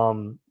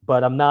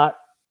 But I'm not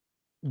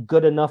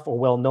good enough or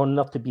well known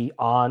enough to be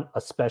on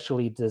a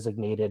specially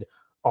designated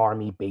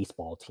Army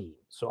baseball team.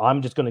 So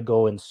I'm just going to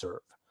go and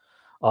serve.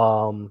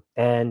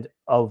 And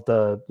of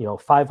the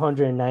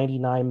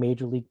 599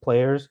 major league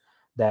players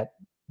that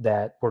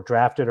were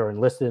drafted or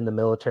enlisted in the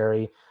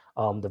military,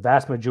 the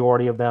vast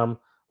majority of them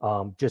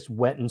just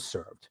went and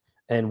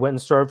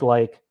served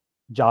like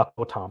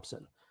Jocko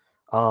Thompson.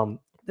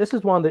 This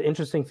is one of the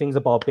interesting things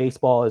about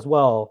baseball as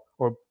well,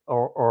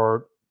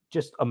 or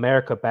just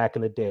America back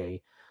in the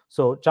day.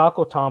 So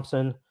Jocko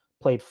Thompson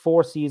played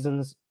 4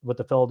 seasons with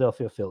the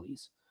Philadelphia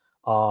Phillies.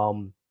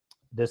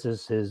 This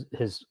is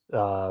his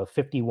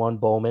 51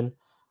 Bowman.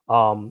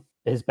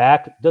 His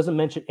back doesn't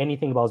mention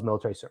anything about his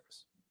military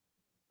service.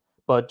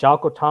 But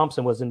Jocko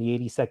Thompson was in the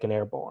 82nd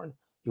Airborne.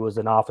 He was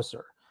an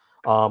officer.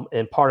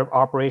 And part of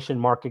Operation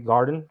Market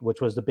Garden,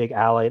 which was the big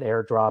Allied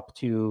airdrop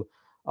to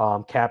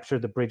capture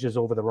the bridges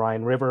over the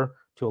Rhine River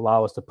to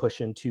allow us to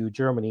push into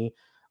Germany.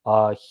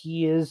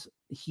 His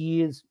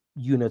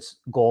unit's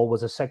goal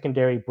was a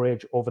secondary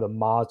bridge over the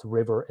Maas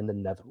River in the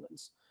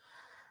Netherlands.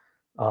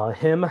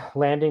 Him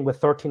landing with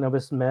 13 of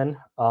his men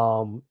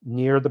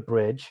near the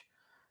bridge,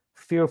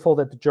 fearful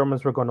that the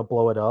Germans were going to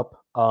blow it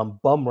up,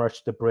 bum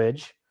rushed the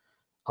bridge.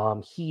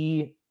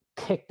 He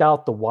kicked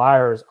out the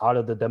wires out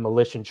of the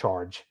demolition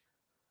charge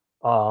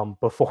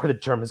before the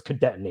Germans could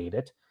detonate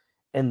it.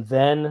 And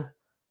then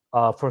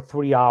for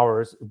 3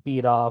 hours,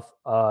 beat off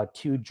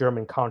 2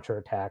 German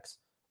counterattacks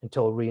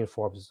until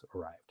reinforcements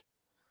arrived.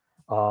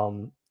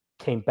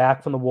 Came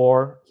back from the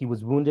war. He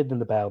was wounded in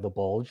the Battle of the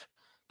Bulge.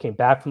 Came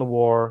back from the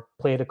war,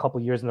 played a couple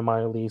years in the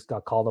minor leagues,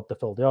 got called up to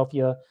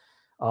Philadelphia.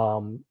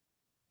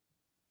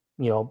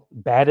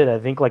 Batted, I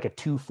think, like a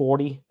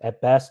 240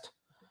 at best.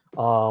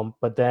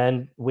 But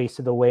then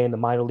wasted away in the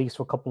minor leagues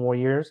for a couple more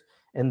years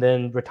and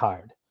then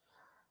retired.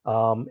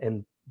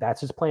 And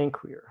that's his playing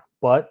career.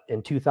 But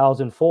in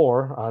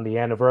 2004, on the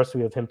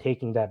anniversary of him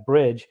taking that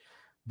bridge,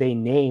 they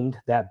named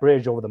that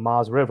bridge over the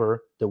Maas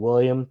River the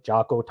William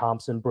Jocko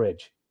Thompson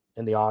Bridge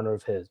in the honor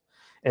of his.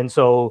 And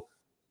so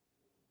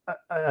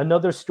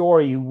another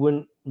story you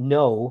wouldn't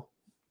know,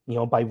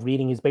 by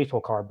reading his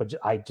baseball card, but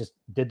I just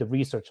did the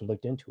research and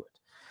looked into it.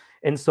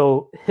 And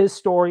so his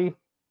story,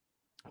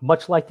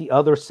 much like the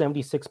other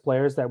 76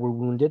 players that were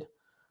wounded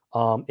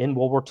in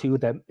World War II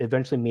that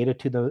eventually made it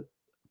to the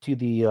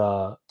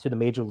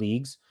major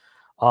leagues,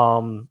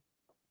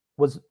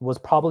 was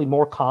probably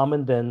more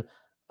common than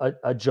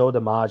a Joe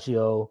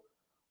DiMaggio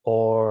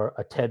or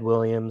a Ted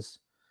Williams,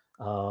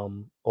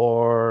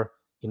 or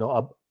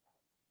Phil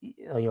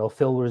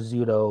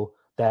Rizzuto,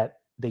 that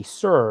they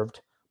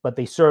served, but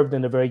they served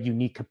in a very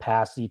unique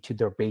capacity to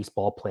their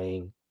baseball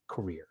playing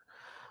career.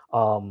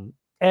 And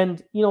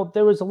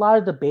there was a lot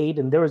of debate,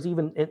 and there was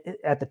even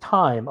at the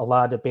time a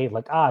lot of debate,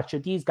 like,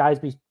 should these guys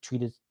be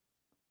treated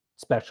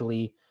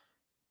specially?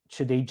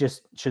 Should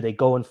they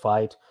go and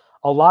fight?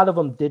 A lot of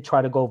them did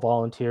try to go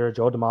volunteer.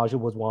 Joe DiMaggio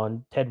was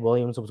one. Ted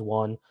Williams was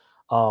one.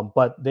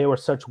 But they were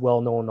such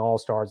well-known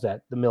all-stars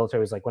that the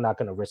military was like, we're not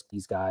going to risk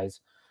these guys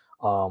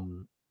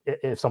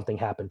if something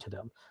happened to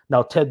them.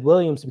 Now, Ted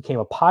Williams became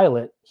a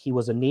pilot. He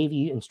was a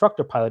Navy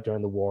instructor pilot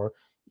during the war.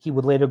 He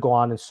would later go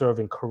on and serve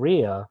in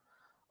Korea.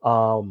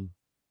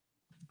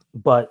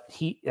 But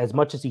as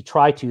much as he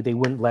tried to, they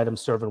wouldn't let him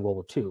serve in World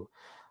War II.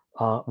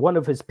 One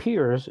of his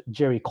peers,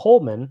 Jerry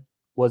Coleman,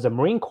 was a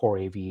Marine Corps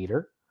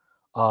aviator.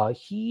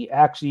 He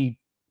actually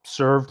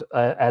served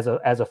as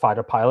a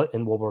fighter pilot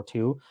in World War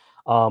II,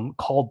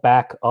 called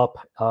back up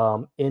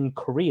in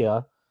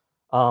Korea,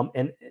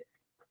 and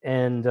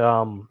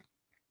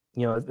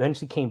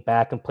eventually came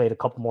back and played a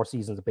couple more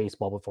seasons of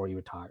baseball before he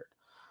retired.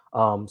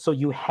 So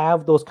you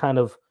have those kind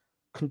of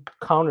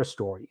counter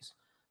stories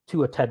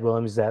to a Ted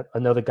Williams, that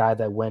another guy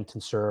that went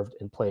and served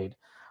and played.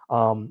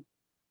 Another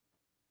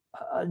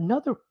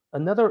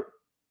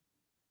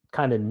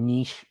kind of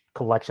niche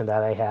collection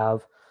that I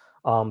have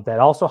that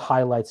also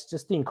highlights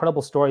just the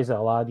incredible stories that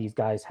a lot of these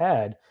guys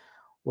had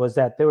was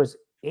that there was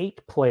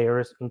 8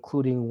 players,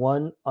 including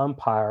one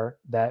umpire,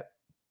 that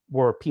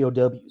were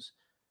POWs.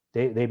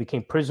 They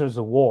became prisoners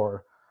of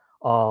war,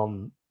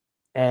 and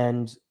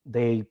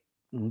they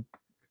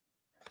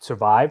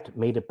survived,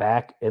 made it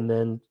back, and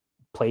then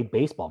played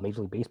baseball,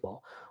 Major League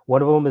Baseball.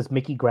 One of them is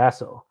Mickey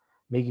Grasso.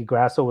 Mickey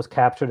Grasso was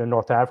captured in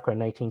North Africa in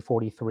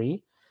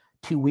 1943.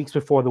 2 weeks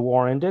before the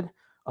war ended,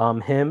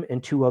 him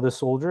and 2 other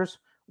soldiers,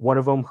 one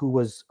of them who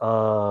was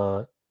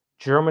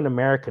German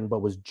American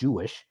but was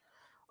Jewish,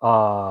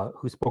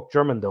 who spoke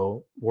German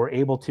though, were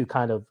able to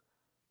kind of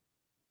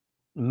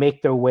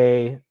make their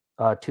way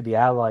to the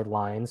Allied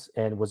lines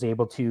and was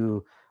able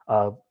to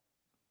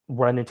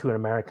run into an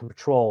American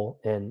patrol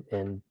and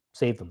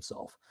save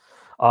themselves.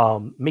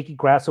 Mickey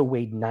Grasso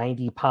weighed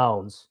 90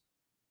 pounds,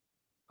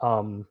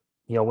 when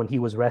he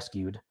was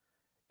rescued,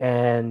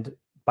 and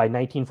by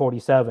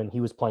 1947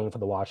 he was playing for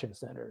the Washington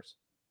Senators.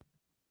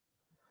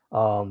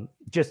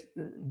 Just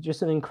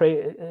an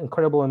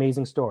incredible,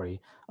 amazing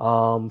story.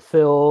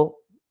 Phil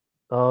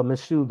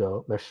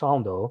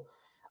Machado,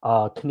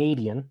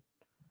 Canadian,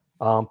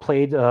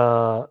 played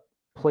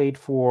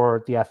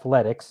for the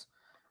Athletics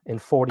in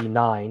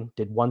 49,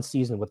 did one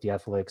season with the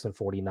Athletics in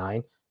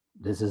 49.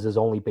 This is his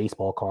only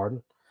baseball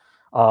card.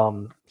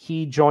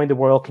 He joined the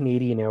Royal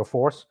Canadian Air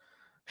Force,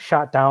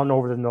 shot down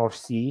over the North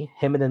Sea.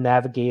 Him and the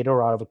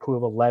navigator out of a crew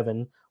of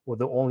 11 were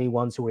the only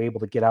ones who were able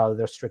to get out of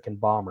their stricken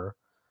bomber.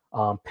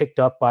 Picked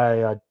up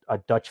by a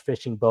Dutch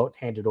fishing boat,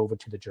 handed over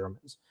to the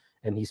Germans.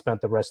 And he spent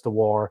the rest of the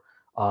war,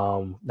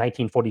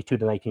 1942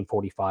 to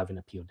 1945, in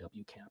a POW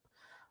camp.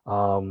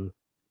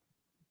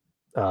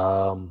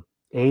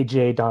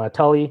 A.J.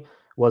 Donatelli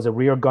was a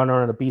rear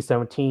gunner in a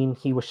B-17.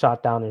 He was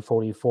shot down in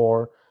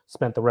 44,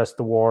 spent the rest of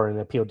the war in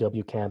a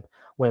POW camp,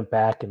 went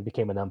back and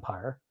became an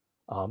umpire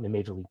in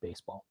Major League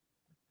Baseball.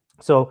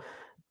 So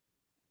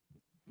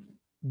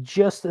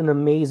just an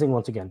amazing,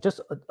 once again,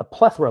 just a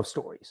plethora of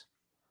stories.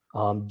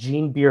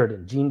 Gene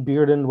Bearden. Gene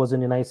Bearden was in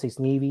the United States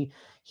Navy.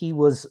 He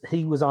was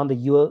on the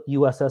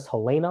USS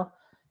Helena.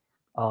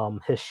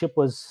 His ship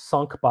was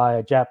sunk by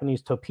a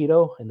Japanese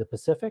torpedo in the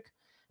Pacific,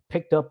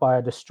 picked up by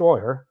a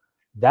destroyer.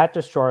 That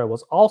destroyer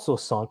was also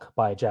sunk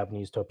by a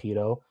Japanese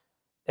torpedo,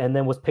 and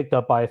then was picked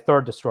up by a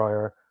third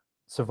destroyer,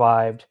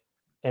 survived,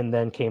 and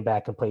then came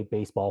back and played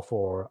baseball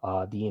for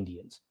the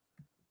Indians.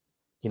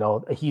 You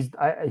know, he,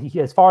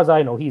 as far as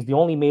I know, he's the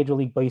only Major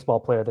League Baseball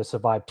player that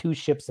survived 2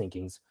 ship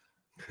sinkings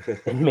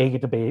and made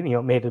it to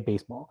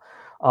baseball.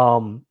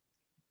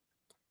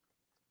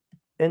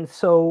 And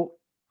so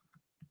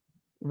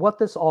what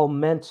this all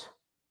meant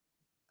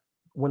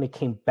when it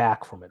came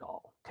back from it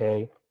all,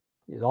 okay?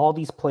 All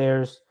these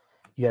players,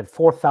 you had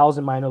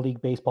 4,000 minor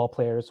league baseball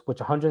players, which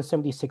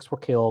 176 were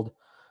killed,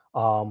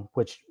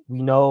 which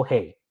we know,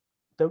 hey,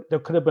 there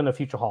could have been a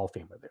future Hall of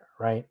Famer there,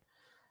 right?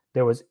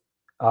 There was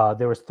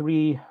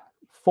 3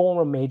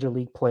 former major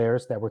league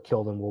players that were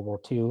killed in World War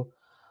II.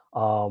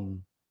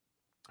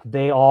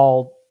 They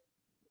all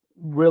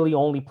really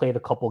only played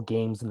a couple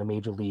games in the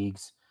major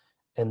leagues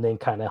and then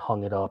kind of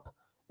hung it up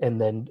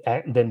and then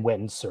went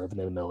and served in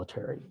the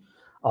military.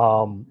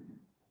 2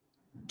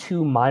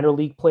 minor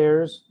league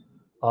players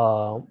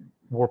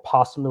were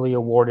posthumously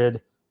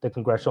awarded the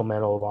Congressional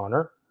Medal of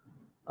Honor.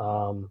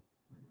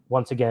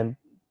 Once again,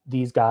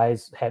 these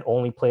guys had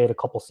only played a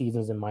couple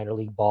seasons in minor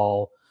league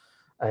ball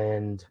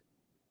and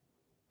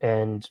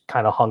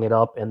kind of hung it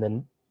up and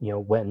then,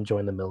 went and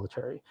joined the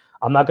military.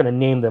 I'm not going to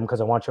name them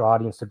because I want your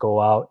audience to go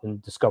out and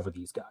discover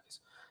these guys.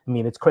 I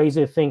mean, it's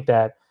crazy to think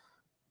that,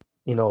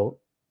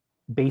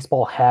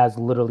 baseball has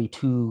literally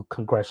 2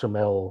 Congressional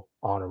Medal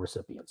Honor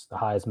recipients, the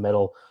highest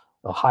medal,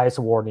 the highest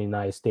award in the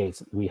United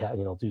States. We have,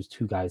 these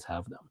 2 guys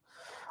have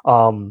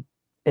them.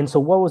 And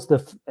so what was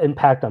the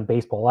impact on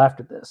baseball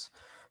after this?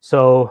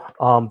 So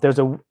there's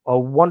a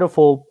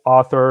wonderful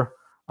author,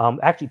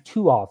 actually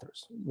 2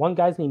 authors. One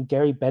guy's named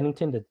Gary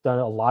Bennington that's done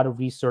a lot of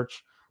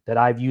research that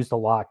I've used a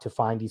lot to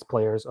find these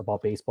players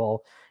about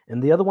baseball.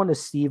 And the other one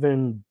is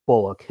Stephen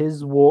Bullock.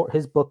 His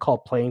book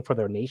called Playing for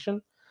Their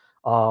Nation.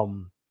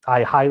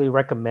 I highly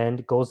recommend.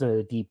 It goes into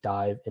a deep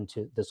dive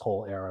into this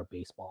whole era of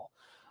baseball.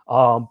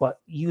 But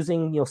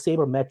using,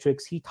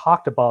 sabermetrics, he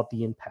talked about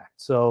the impact.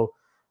 So,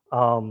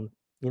 there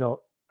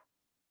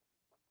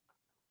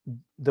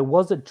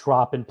was a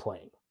drop in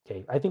playing.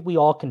 Okay. I think we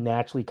all can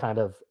naturally kind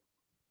of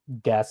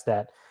guess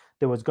that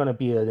there was going to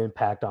be an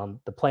impact on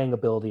the playing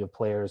ability of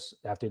players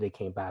after they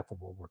came back from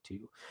World War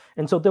II.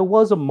 And so there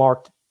was a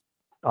marked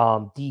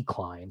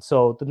decline.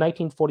 So the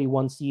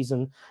 1941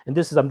 season, and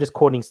I'm just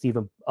quoting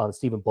Stephen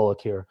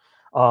Bullock here.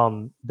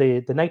 The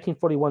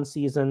 1941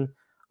 season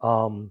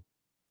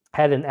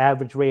had an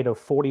average rate of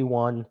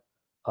 41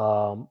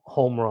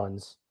 home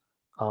runs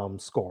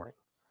scoring.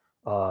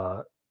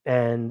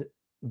 And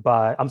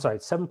by, I'm sorry,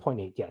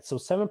 7.8. Yeah. So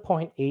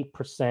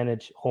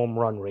 7.8% home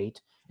run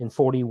rate in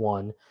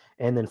 41.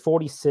 And then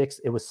 46,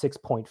 it was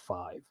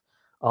 6.5.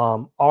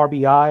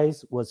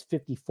 RBIs was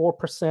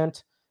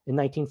 54% in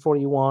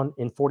 1941.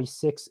 In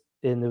 46,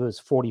 and it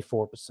was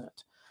 44%.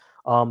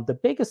 The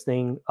biggest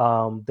thing,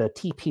 the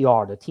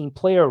TPR, the team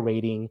player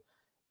rating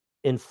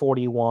in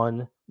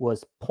 41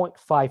 was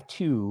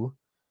 0.52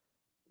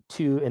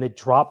 and it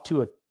dropped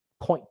to a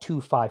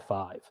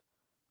 0.255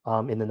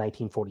 in the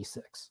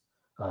 1946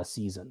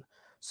 season.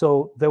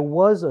 So there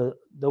was a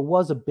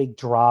big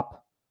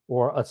drop,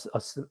 or a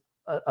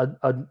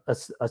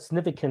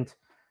significant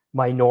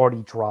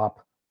minority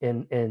drop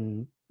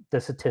in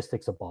the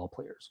statistics of ball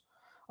players,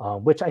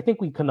 which I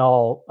think we can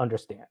all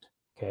understand.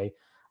 Okay.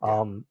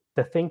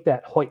 To think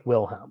that Hoyt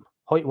Wilhelm,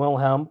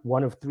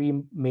 one of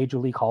 3 Major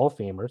League Hall of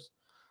Famers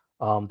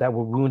that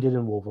were wounded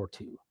in World War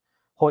II.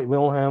 Hoyt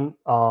Wilhelm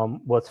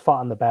was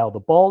fought in the Battle of the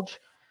Bulge.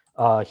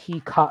 He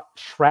caught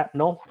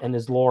shrapnel in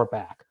his lower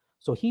back.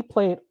 So he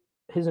played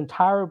his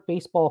entire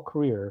baseball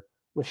career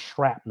with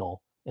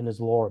shrapnel in his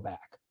lower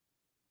back.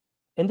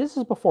 And this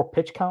is before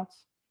pitch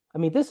counts. I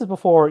mean, this is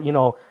before,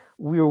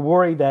 we were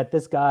worried that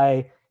this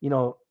guy,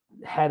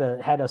 had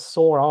a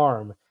sore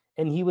arm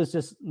and he was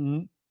just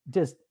throwing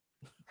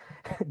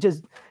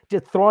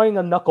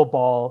a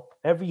knuckleball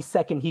every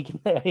second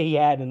he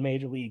had in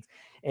major leagues.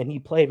 and he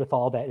played with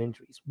all that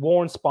injuries.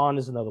 Warren Spahn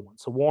is another one.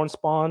 So Warren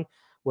Spahn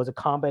was a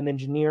combat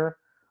engineer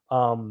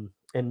in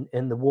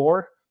the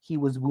war. He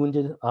was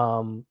wounded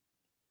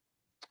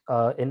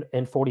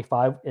in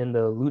 45 in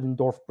the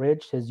Ludendorff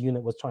Bridge. His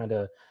unit was trying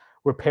to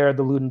repair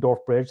the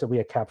Ludendorff Bridge that we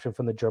had captured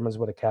from the Germans,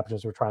 where the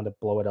captors were trying to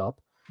blow it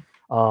up.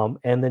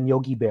 And then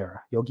Yogi Berra.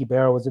 Yogi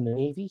Berra was in the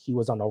Navy. He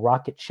was on a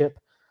rocket ship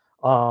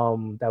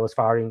that was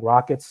firing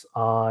rockets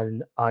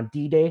on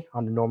D-Day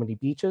on the Normandy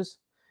beaches.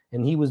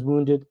 And he was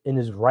wounded in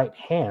his right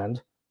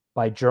hand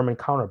by German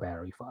counter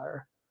battery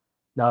fire.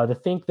 Now, to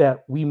think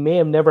that we may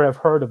have never have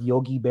heard of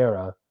Yogi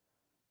Berra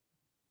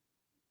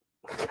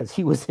because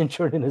he was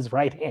injured in his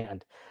right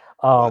hand,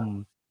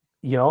 you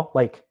know,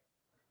 like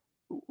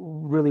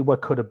really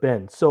what could have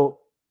been.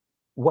 So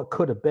what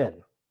could have been?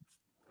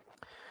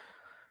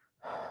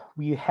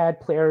 We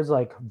had players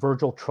like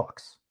Virgil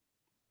Trucks,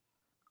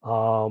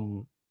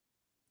 Tom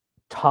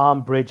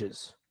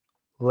Bridges,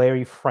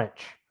 Larry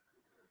French,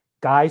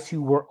 guys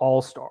who were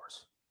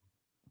all-stars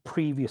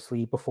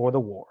previously before the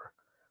war,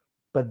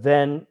 but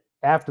then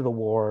after the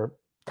war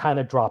kind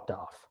of dropped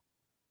off.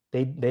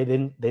 They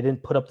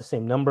didn't put up the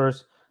same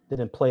numbers, they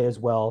didn't play as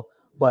well,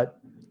 but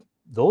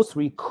those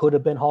three could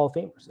have been Hall of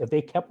Famers if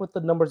they kept with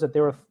the numbers that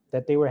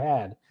they were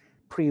had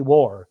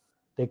pre-war.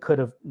 They could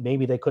have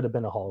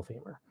been a Hall of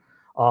Famer.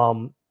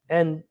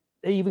 And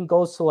it even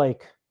goes to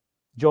like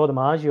Joe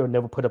DiMaggio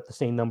never put up the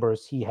same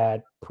numbers he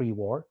had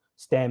pre-war.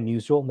 Stan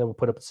Musial never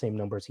put up the same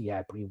numbers he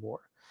had pre-war.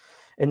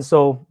 And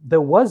so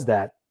there was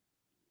that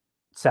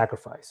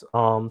sacrifice.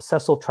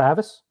 Cecil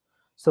Travis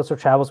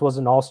was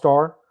an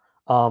all-star.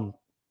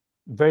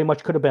 Very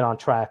much could have been on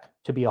track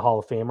to be a Hall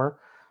of Famer,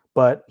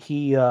 but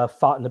he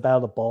fought in the Battle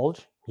of the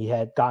Bulge. He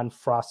had gotten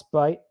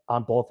frostbite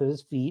on both of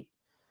his feet.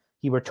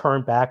 He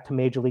returned back to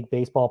Major League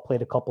Baseball,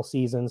 played a couple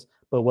seasons,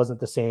 but it wasn't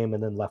the same,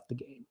 and then left the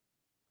game.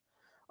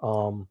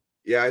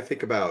 Yeah, I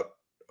think about,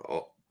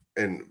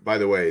 and by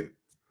the way,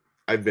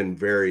 I've been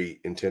very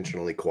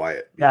intentionally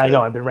quiet. Yeah, I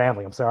know. I've been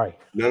rambling. I'm sorry.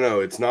 No,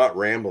 it's not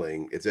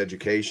rambling. It's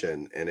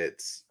education, and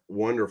it's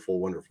wonderful,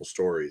 wonderful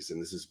stories.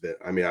 And this has been,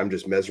 I mean, I'm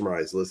just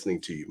mesmerized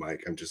listening to you,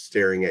 Mike. I'm just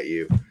staring at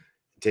you,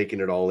 taking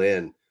it all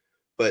in.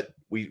 But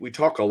we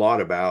talk a lot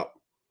about,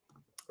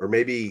 or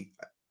maybe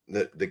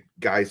the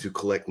guys who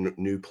collect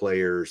new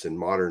players and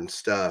modern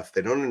stuff,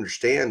 they don't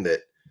understand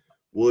that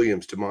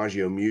Williams,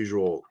 DiMaggio,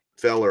 Musial,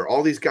 Feller,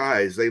 all these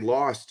guys, they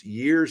lost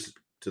years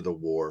to the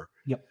war.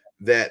 Yep.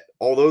 That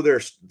although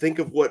think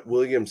of what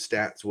Williams'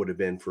 stats would have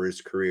been for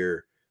his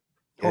career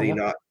had he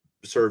not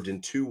served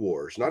in 2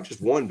 wars, not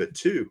just 1, but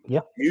 2. Yeah.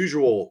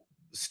 Usual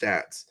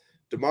stats,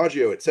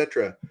 DiMaggio,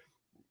 etc.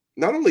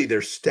 Not only their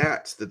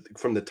stats that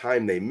from the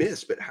time they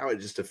missed, but how it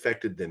just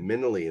affected them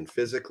mentally and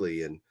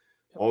physically, and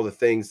all the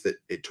things that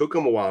it took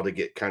them a while to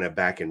get kind of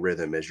back in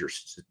rhythm, as your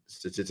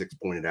statistics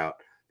pointed out.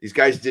 These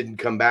guys didn't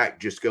come back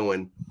just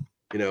going,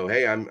 you know,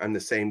 hey, I'm the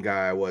same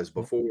guy I was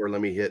before.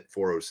 Let me hit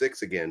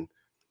 406 again.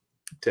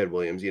 Ted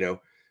Williams, you know.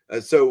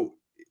 So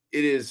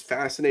it is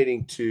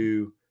fascinating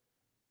to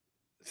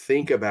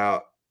think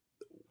about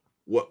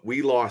what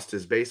we lost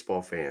as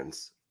baseball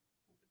fans,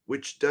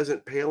 which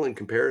doesn't pale in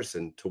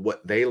comparison to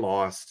what they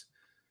lost,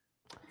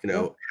 you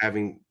know,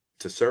 having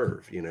to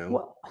serve, you know.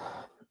 Well,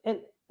 and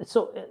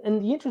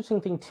the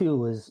interesting thing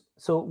too is,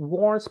 so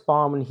Warren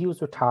Spahn, when he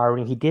was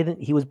retiring,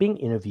 he was being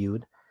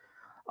interviewed,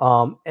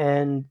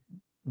 and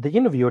the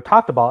interviewer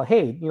talked about,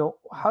 hey, you know,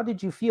 how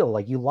did you feel?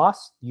 Like you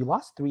lost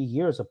 3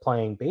 years of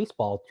playing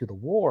baseball to the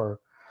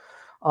war,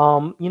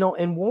 you know,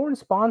 and Warren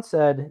Spahn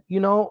said, you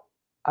know,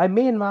 I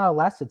may have not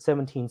lasted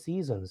 17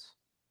 seasons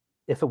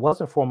if it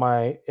wasn't for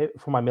my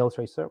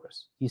military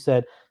service. He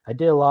said, I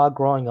did a lot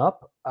growing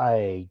up.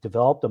 I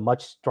developed a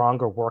much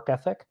stronger work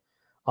ethic.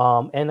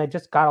 And I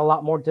just got a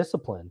lot more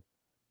discipline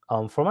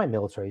from my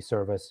military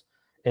service.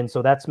 And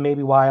so that's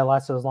maybe why I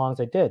lasted as long as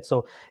I did.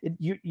 So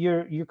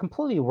you're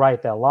completely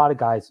right that a lot of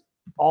guys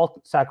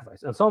all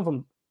sacrifice, and some of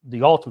them,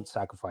 the ultimate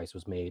sacrifice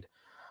was made.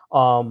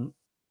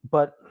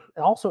 But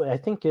also, I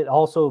think it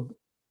also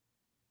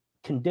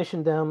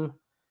conditioned them,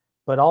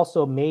 but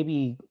also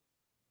maybe,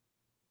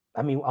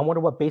 I mean, I wonder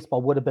what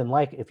baseball would have been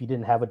like if you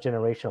didn't have a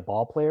generation of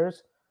ball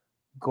players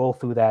go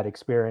through that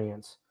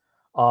experience.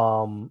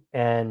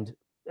 And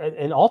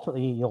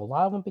ultimately, you know, a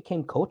lot of them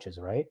became coaches,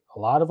 right? A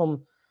lot of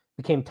them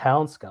became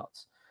talent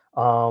scouts.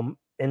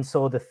 And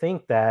so to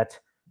think that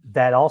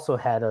also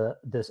had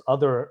this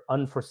other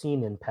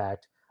unforeseen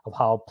impact of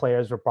how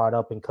players were brought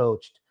up and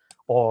coached,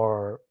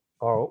 or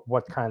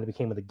what kind of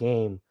became of the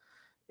game,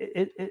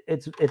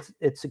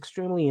 it's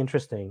extremely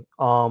interesting.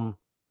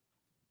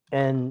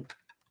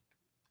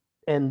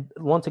 And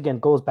once again,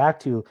 goes back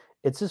to,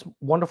 it's just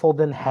wonderful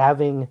then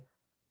having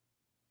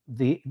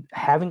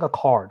a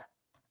card,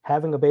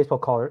 having a baseball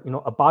card, you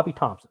know, a Bobby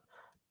Thompson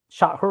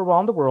shot her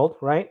around the world,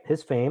 right?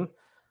 His fame.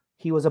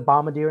 He was a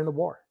bombardier in the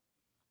war,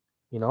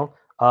 you know.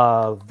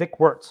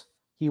 Vic Wertz,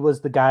 he was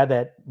the guy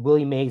that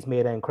Willie Mays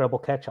made an incredible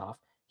catch off.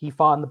 He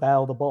fought in the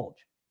Battle of the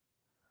Bulge.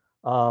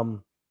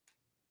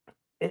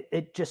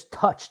 It just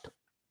touched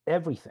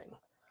everything.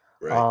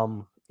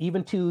 Right.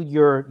 Even to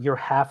your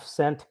half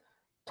cent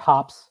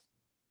Topps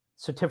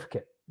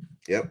certificate.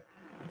 Yep.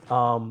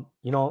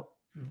 You know,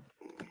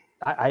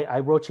 I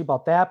wrote you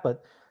about that,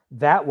 but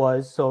that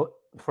was so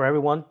for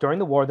everyone during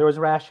the war, there was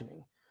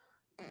rationing.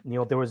 You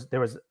know, there was,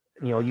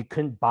 you know, you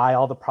couldn't buy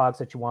all the products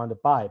that you wanted to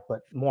buy,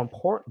 but more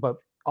important, but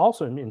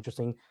also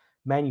interesting,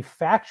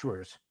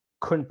 manufacturers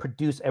couldn't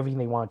produce everything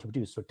they wanted to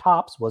produce. So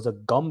Topps was a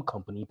gum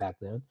company back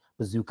then,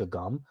 Bazooka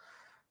Gum.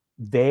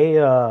 They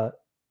were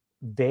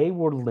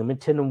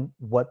limited in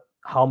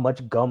how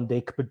much gum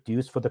they could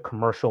produce for the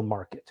commercial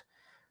market.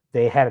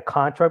 They had a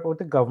contract with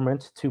the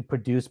government to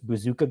produce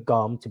Bazooka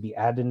Gum to be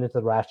added into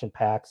the ration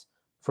packs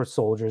for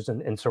soldiers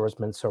and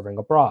servicemen serving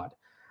abroad.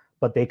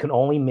 But they can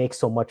only make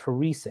so much for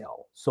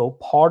resale. So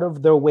part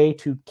of their way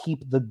to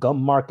keep the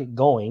gum market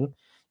going,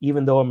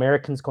 even though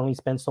Americans can only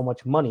spend so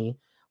much money,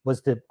 was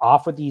to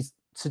offer these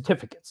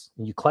certificates.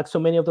 And you collect so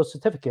many of those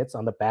certificates,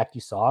 on the back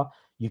you saw,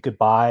 you could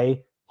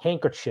buy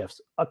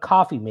handkerchiefs, a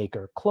coffee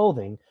maker,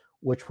 clothing,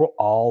 which were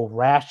all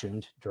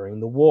rationed during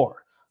the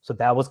war. So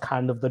that was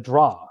kind of the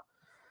draw.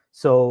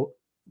 So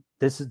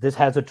this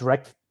has a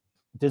direct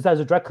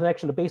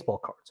connection to baseball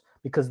cards,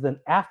 because then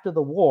after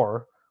the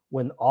war,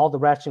 when all the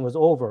rationing was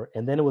over,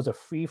 and then it was a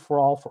free for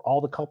all for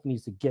all the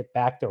companies to get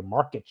back their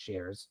market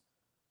shares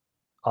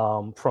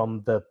from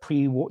the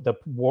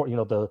war, you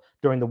know,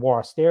 during the war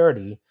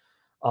austerity,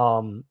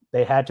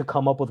 they had to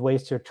come up with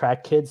ways to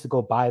attract kids to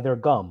go buy their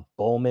gum.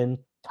 Bowman,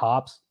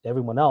 Topps,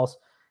 everyone else,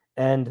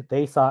 and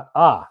they thought,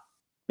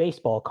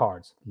 baseball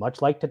cards,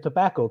 much like the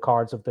tobacco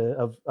cards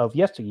of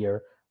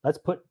yesteryear. Let's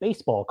put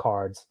baseball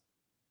cards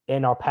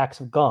in our packs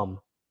of gum,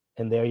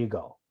 and there you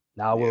go.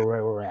 Now we're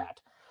where we're at.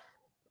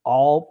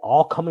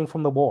 All coming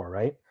from the war,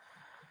 right?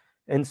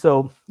 And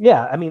so,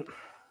 yeah, I mean,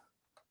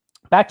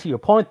 back to your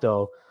point,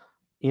 though,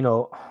 you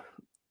know,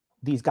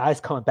 these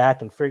guys coming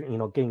back and figuring, you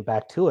know, getting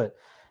back to it.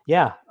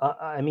 Yeah,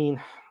 I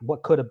mean,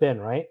 what could have been,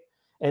 right?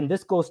 And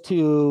this goes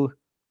to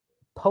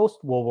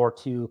post-World War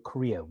II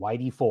Korea.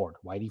 Whitey Ford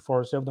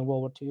served in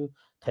World War II.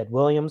 Ted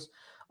Williams.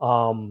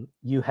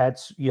 You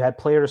had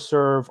players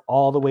serve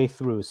all the way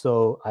through.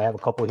 So I have a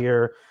couple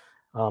here.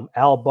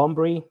 Al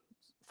Bumbry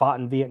fought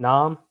in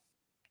Vietnam.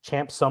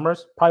 Champ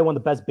Summers, probably one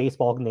of the best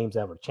baseball names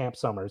ever. Champ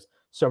Summers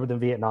served in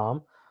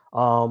Vietnam.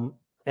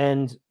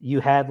 And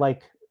you had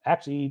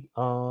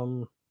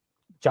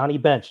Johnny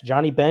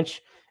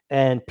Bench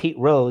and Pete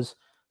Rose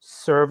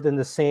served in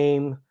the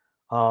same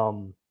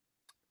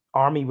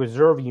Army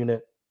Reserve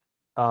unit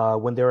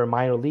when they were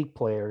minor league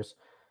players,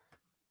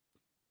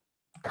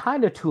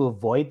 kind of to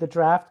avoid the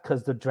draft,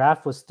 because the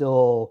draft was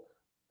still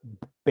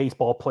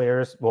baseball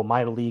players, well,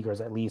 minor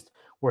leaguers at least,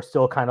 were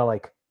still kind of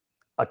like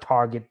a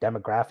target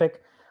demographic.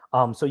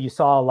 So you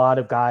saw a lot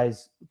of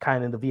guys kind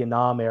of in the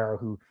Vietnam era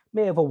who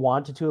may have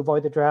wanted to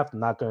avoid the draft. I'm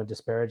not going to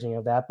disparage any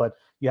of that, but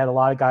you had a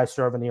lot of guys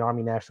serving the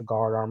Army National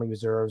Guard, Army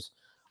Reserves.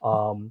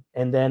 And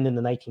then in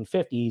the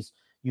 1950s,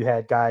 you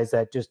had guys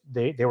that just,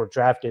 they were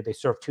drafted, they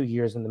served 2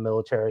 years in the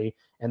military,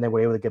 and they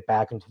were able to get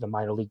back into the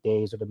minor league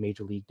days or the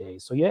major league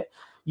days. So yeah,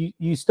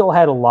 you still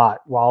had a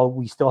lot, while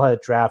we still had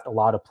to draft a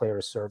lot of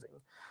players serving.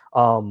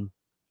 I'll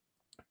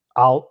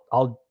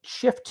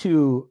shift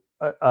to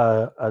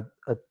a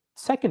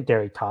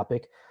secondary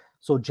topic.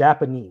 So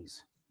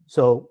Japanese.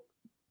 So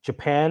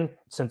Japan,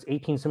 since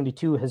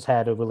 1872, has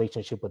had a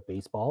relationship with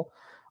baseball.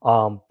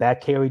 That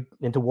carried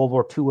into World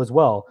War II as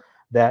well,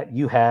 that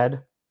you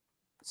had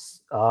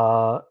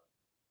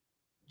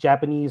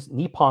Japanese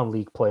Nippon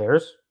League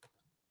players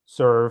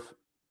serve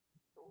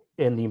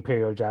in the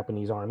Imperial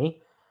Japanese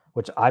Army,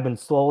 which I've been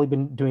slowly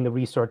doing the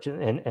research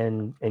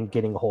and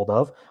getting a hold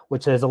of,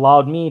 which has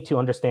allowed me to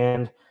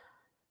understand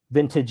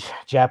vintage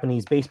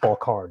Japanese baseball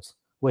cards,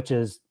 which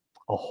is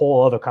a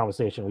whole other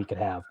conversation we could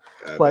have.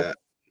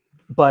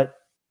 But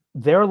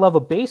their love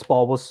of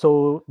baseball was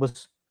to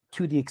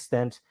the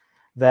extent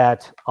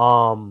that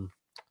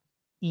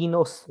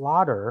Eno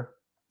Slaughter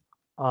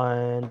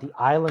on the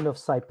island of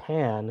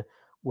Saipan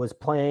was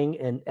playing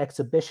an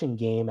exhibition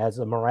game as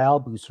a morale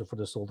booster for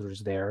the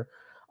soldiers there.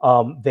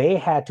 They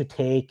had to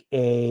take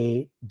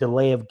a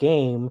delay of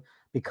game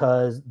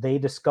because they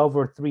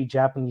discovered 3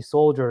 Japanese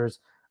soldiers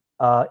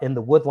in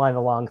the wood line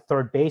along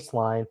third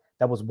baseline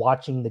that was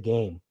watching the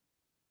game.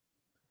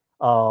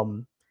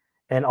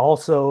 And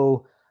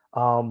also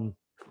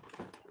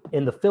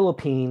in the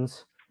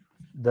Philippines,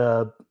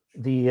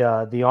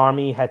 the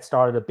Army had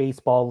started a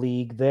baseball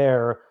league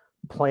there,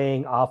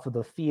 playing off of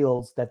the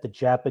fields that the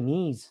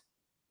Japanese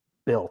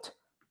built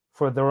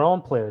for their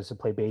own players to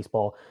play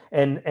baseball.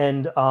 And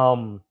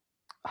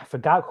I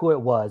forgot who it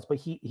was, but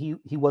he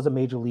was a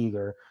major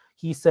leaguer.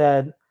 He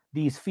said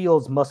these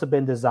fields must have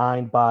been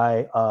designed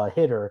by a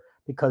hitter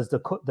because the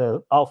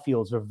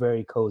outfields are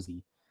very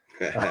cozy,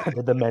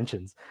 the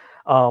dimensions.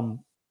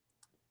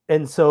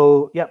 And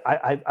so, yeah,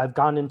 I've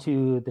gone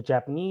into the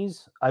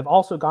Japanese. I've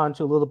also gone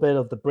to a little bit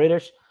of the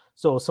British.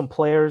 So some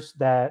players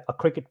a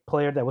cricket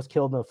player that was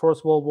killed in the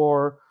First World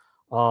War,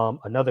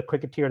 another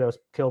cricketer that was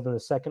killed in the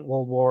Second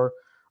World War,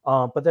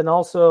 but then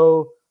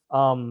also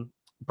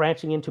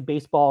branching into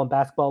baseball and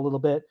basketball a little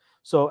bit.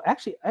 So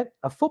actually,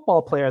 a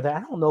football player that I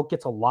don't know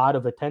gets a lot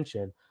of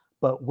attention,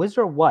 but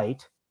Whizzer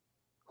White,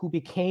 who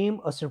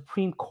became a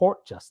Supreme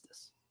Court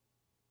justice.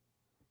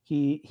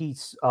 He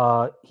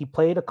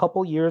played a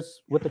couple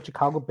years with the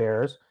Chicago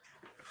Bears,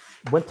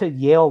 went to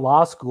Yale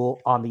Law School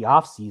on the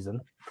off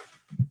season,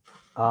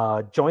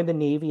 joined the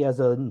Navy as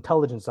an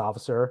intelligence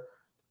officer,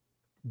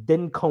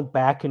 didn't come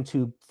back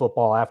into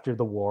football after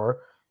the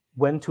war,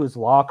 went to his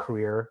law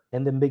career,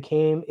 and then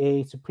became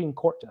a Supreme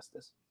Court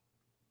justice.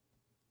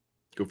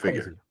 Go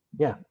figure. Crazy.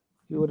 Yeah,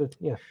 you would have.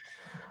 Yeah.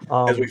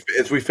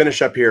 As we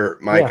finish up here,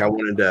 Mike, I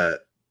wanted to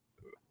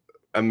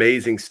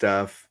amazing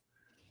stuff.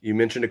 You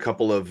mentioned a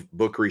couple of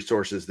book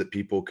resources that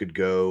people could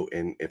go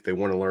and if they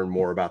want to learn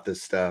more about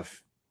this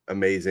stuff.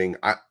 Amazing.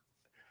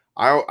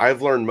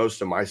 I've learned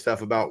most of my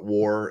stuff about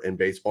war and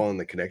baseball and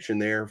the connection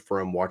there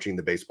from watching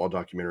the baseball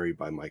documentary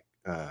by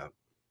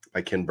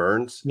by Ken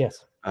Burns.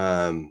 Yes.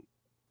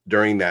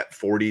 During that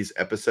 40s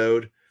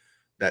episode,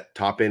 that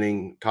top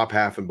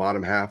half and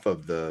bottom half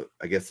of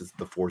I guess it's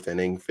the fourth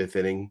inning, fifth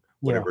inning,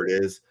 whatever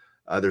it is.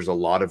 There's a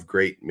lot of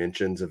great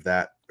mentions of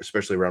that,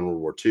 especially around World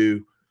War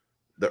II.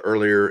 The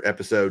earlier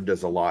episode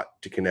does a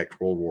lot to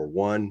connect World War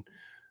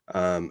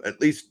I.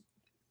 At least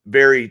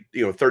very,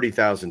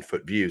 30,000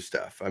 foot view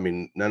stuff. I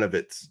mean, none of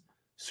it's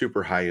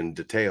super high in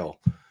detail,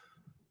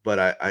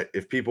 but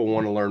if people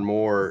want to learn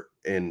more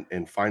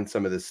and find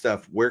some of this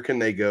stuff, where can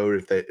they go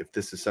if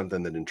this is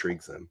something that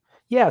intrigues them?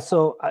 Yeah.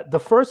 So the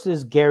first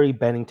is Gary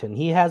Bennington.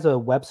 He has a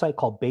website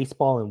called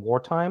Baseball in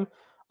Wartime.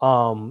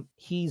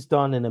 He's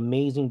done an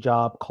amazing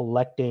job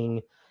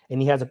collecting,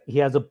 and he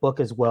has a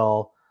book as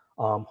well.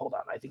 Hold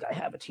on, I think I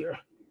have it here.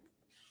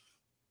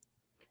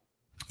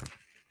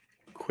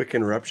 Quick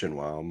interruption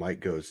while Mike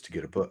goes to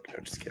get a book. No,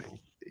 just kidding.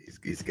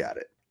 He's got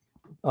it.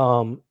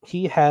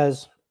 He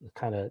has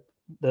kind of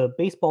the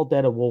baseball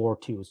dead of World War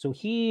II. So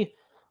he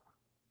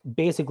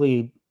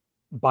basically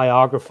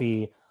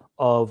biography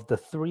of the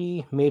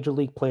 3 major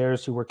league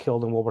players who were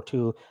killed in World War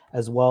II,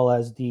 as well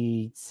as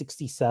the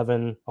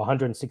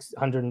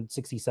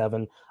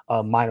 167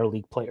 minor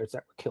league players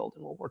that were killed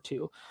in World War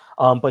II.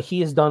 But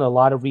he has done a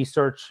lot of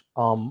research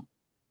all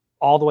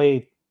the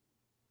way,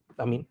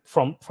 I mean,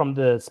 from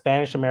the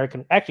Spanish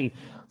American, actually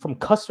from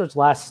Custer's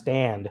Last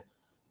Stand,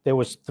 there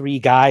was 3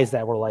 guys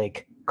that were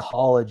like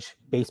college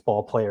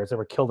baseball players that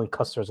were killed in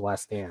Custer's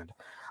Last Stand,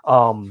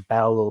 Battle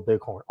of Little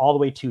Bighorn, all the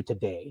way to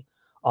today.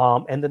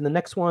 And then the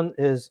next one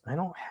is, I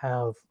don't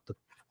have the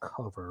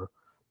cover,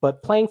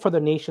 but Playing for the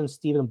Nation,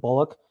 Stephen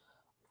Bullock.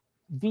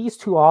 These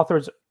 2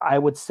 authors, I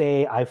would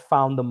say I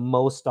found the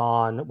most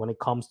on when it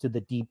comes to the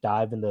deep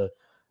dive in the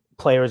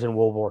players in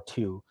World War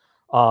II.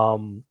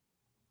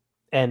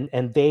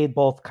 And they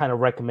both kind of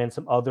recommend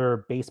some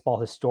other baseball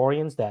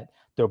historians that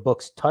their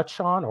books touch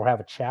on or have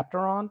a chapter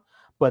on.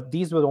 But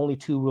these were the only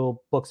 2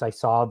 real books I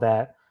saw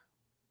that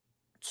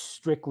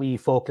strictly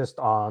focused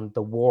on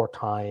the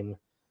wartime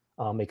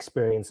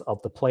experience of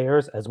the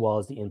players as well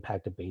as the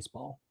impact of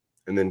baseball.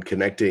 And then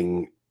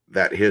connecting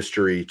that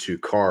history to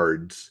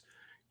cards,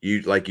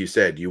 like you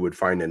said, you would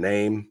find a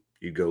name,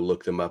 you'd go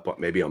look them up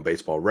maybe on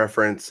Baseball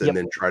Reference, and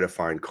then try to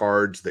find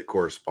cards that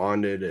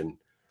corresponded and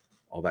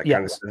all that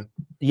kind of stuff.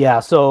 Yeah,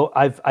 so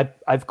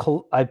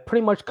I've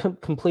pretty much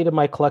completed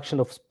my collection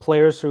of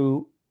players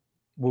who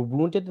were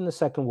wounded in the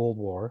Second World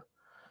War,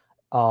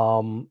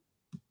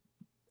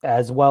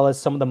 as well as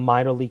some of the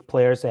minor league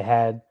players that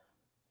had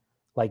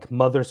like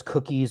Mother's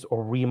Cookies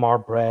or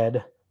Remar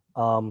bread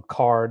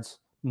cards,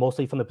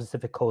 mostly from the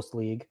Pacific Coast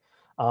League.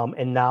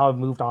 And now I've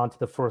moved on to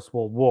the First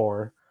World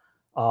War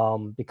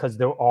because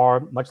there are,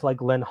 much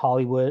like Len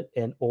Hollywood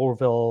and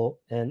Orville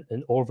and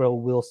Orville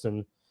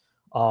Wilson,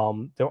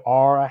 there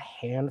are a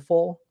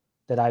handful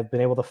that I've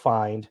been able to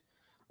find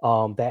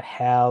that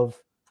have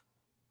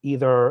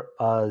either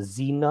a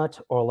Z-Nut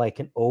or like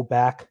an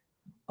OBAC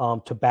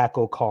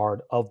tobacco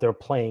card of their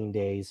playing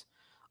days.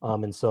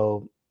 And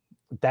so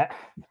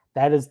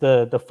that is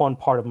the fun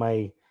part of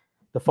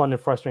the fun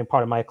and frustrating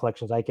part of my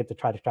collections. I get to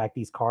try to track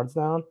these cards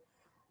down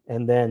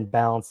and then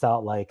balance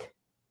out like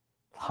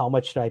how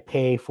much should I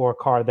pay for a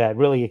card that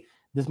really,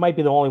 this might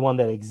be the only one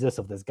that exists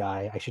of this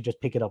guy. I should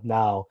just pick it up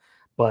now,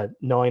 but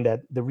knowing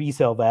that the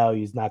resale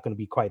value is not going to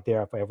be quite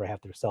there if I ever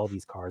have to sell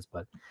these cards.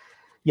 But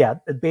yeah,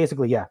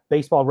 basically,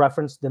 Baseball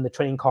Reference, then the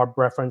trading card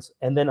reference,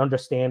 and then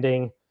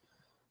understanding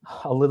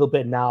a little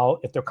bit now,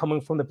 if they're coming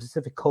from the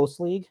Pacific Coast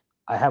League,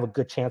 I have a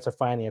good chance of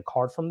finding a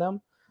card from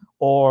them,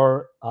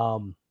 or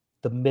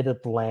the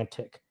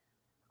Mid-Atlantic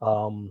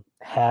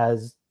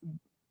has,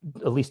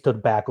 at least the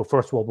tobacco,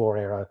 First World War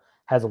era,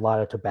 has a lot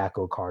of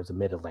tobacco cards, the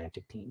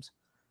Mid-Atlantic teams.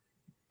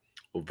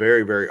 Well,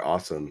 very, very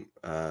awesome.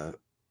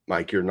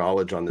 Mike, your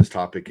knowledge on this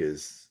topic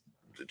is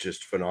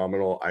just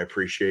phenomenal. I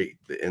appreciate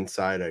the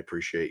insight. I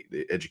appreciate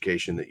the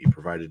education that you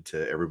provided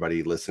to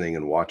everybody listening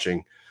and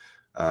watching.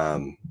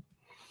 Man,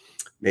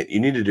 you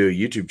need to do a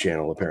YouTube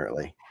channel,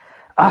 apparently.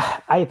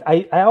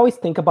 I always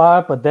think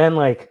about it, but then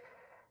like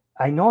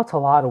I know it's a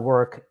lot of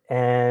work,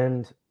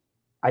 and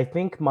I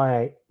think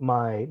my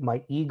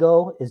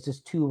ego is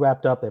just too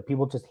wrapped up that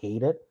people just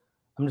hate it.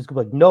 I'm just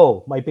gonna be like,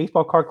 no, my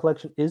baseball card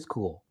collection is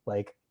cool.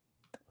 Like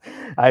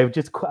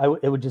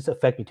it would just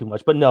affect me too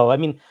much. But no, I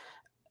mean,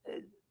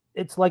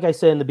 it's like I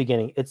said in the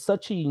beginning, it's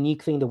such a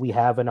unique thing that we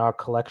have in our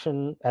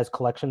collection as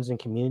collections and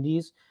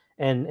communities.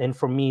 And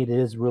for me, it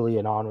is really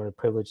an honor and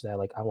privilege that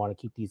like I want to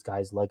keep these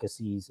guys'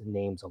 legacies and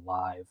names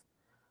alive.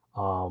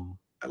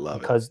 I love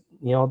it. Because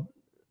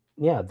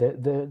yeah,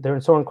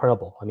 they're so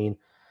incredible. I mean,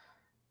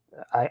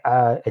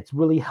 it's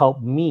really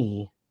helped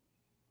me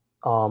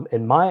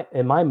in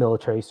my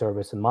military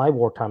service and my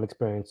wartime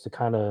experience to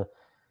kind of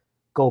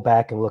go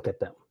back and look at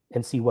them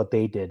and see what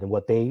they did and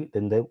what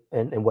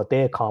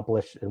they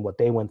accomplished and what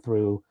they went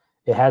through.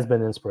 It has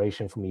been an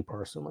inspiration for me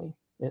personally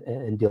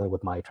in dealing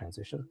with my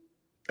transition.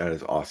 That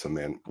is awesome,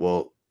 man.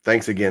 Well,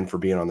 thanks again for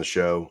being on the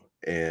show,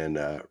 and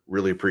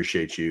really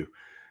appreciate you.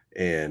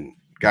 And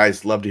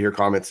guys, love to hear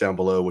comments down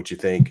below what you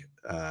think.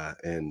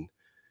 And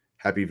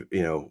happy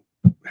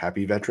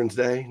Veterans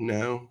Day.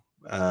 No,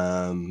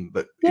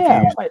 but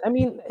yeah, I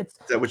mean, is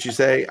that what you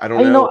say? I don't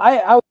know. You know,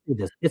 I would do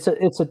this.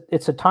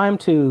 It's a time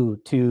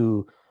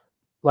to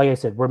like I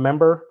said,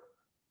 remember,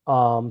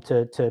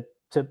 to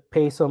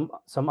pay some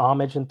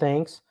homage and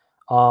thanks.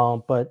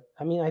 But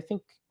I mean, I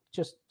think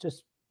just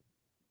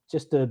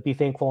to be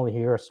thankful and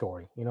hear a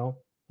story, you know?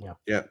 Yeah.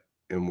 Yeah.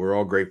 And we're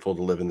all grateful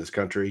to live in this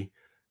country,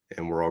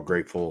 and we're all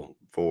grateful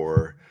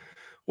for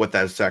what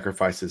those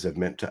sacrifices have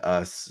meant to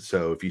us.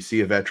 So if you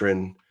see a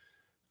veteran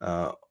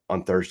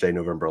on Thursday,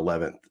 November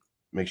 11th,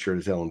 make sure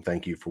to tell them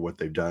thank you for what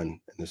they've done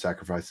and the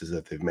sacrifices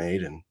that they've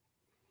made. And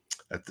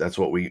that's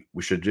what we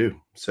should do.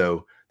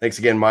 So thanks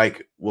again,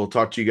 Mike. We'll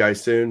talk to you guys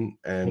soon.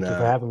 And thank you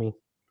for having me.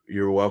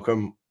 You're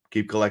welcome.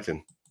 Keep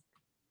collecting.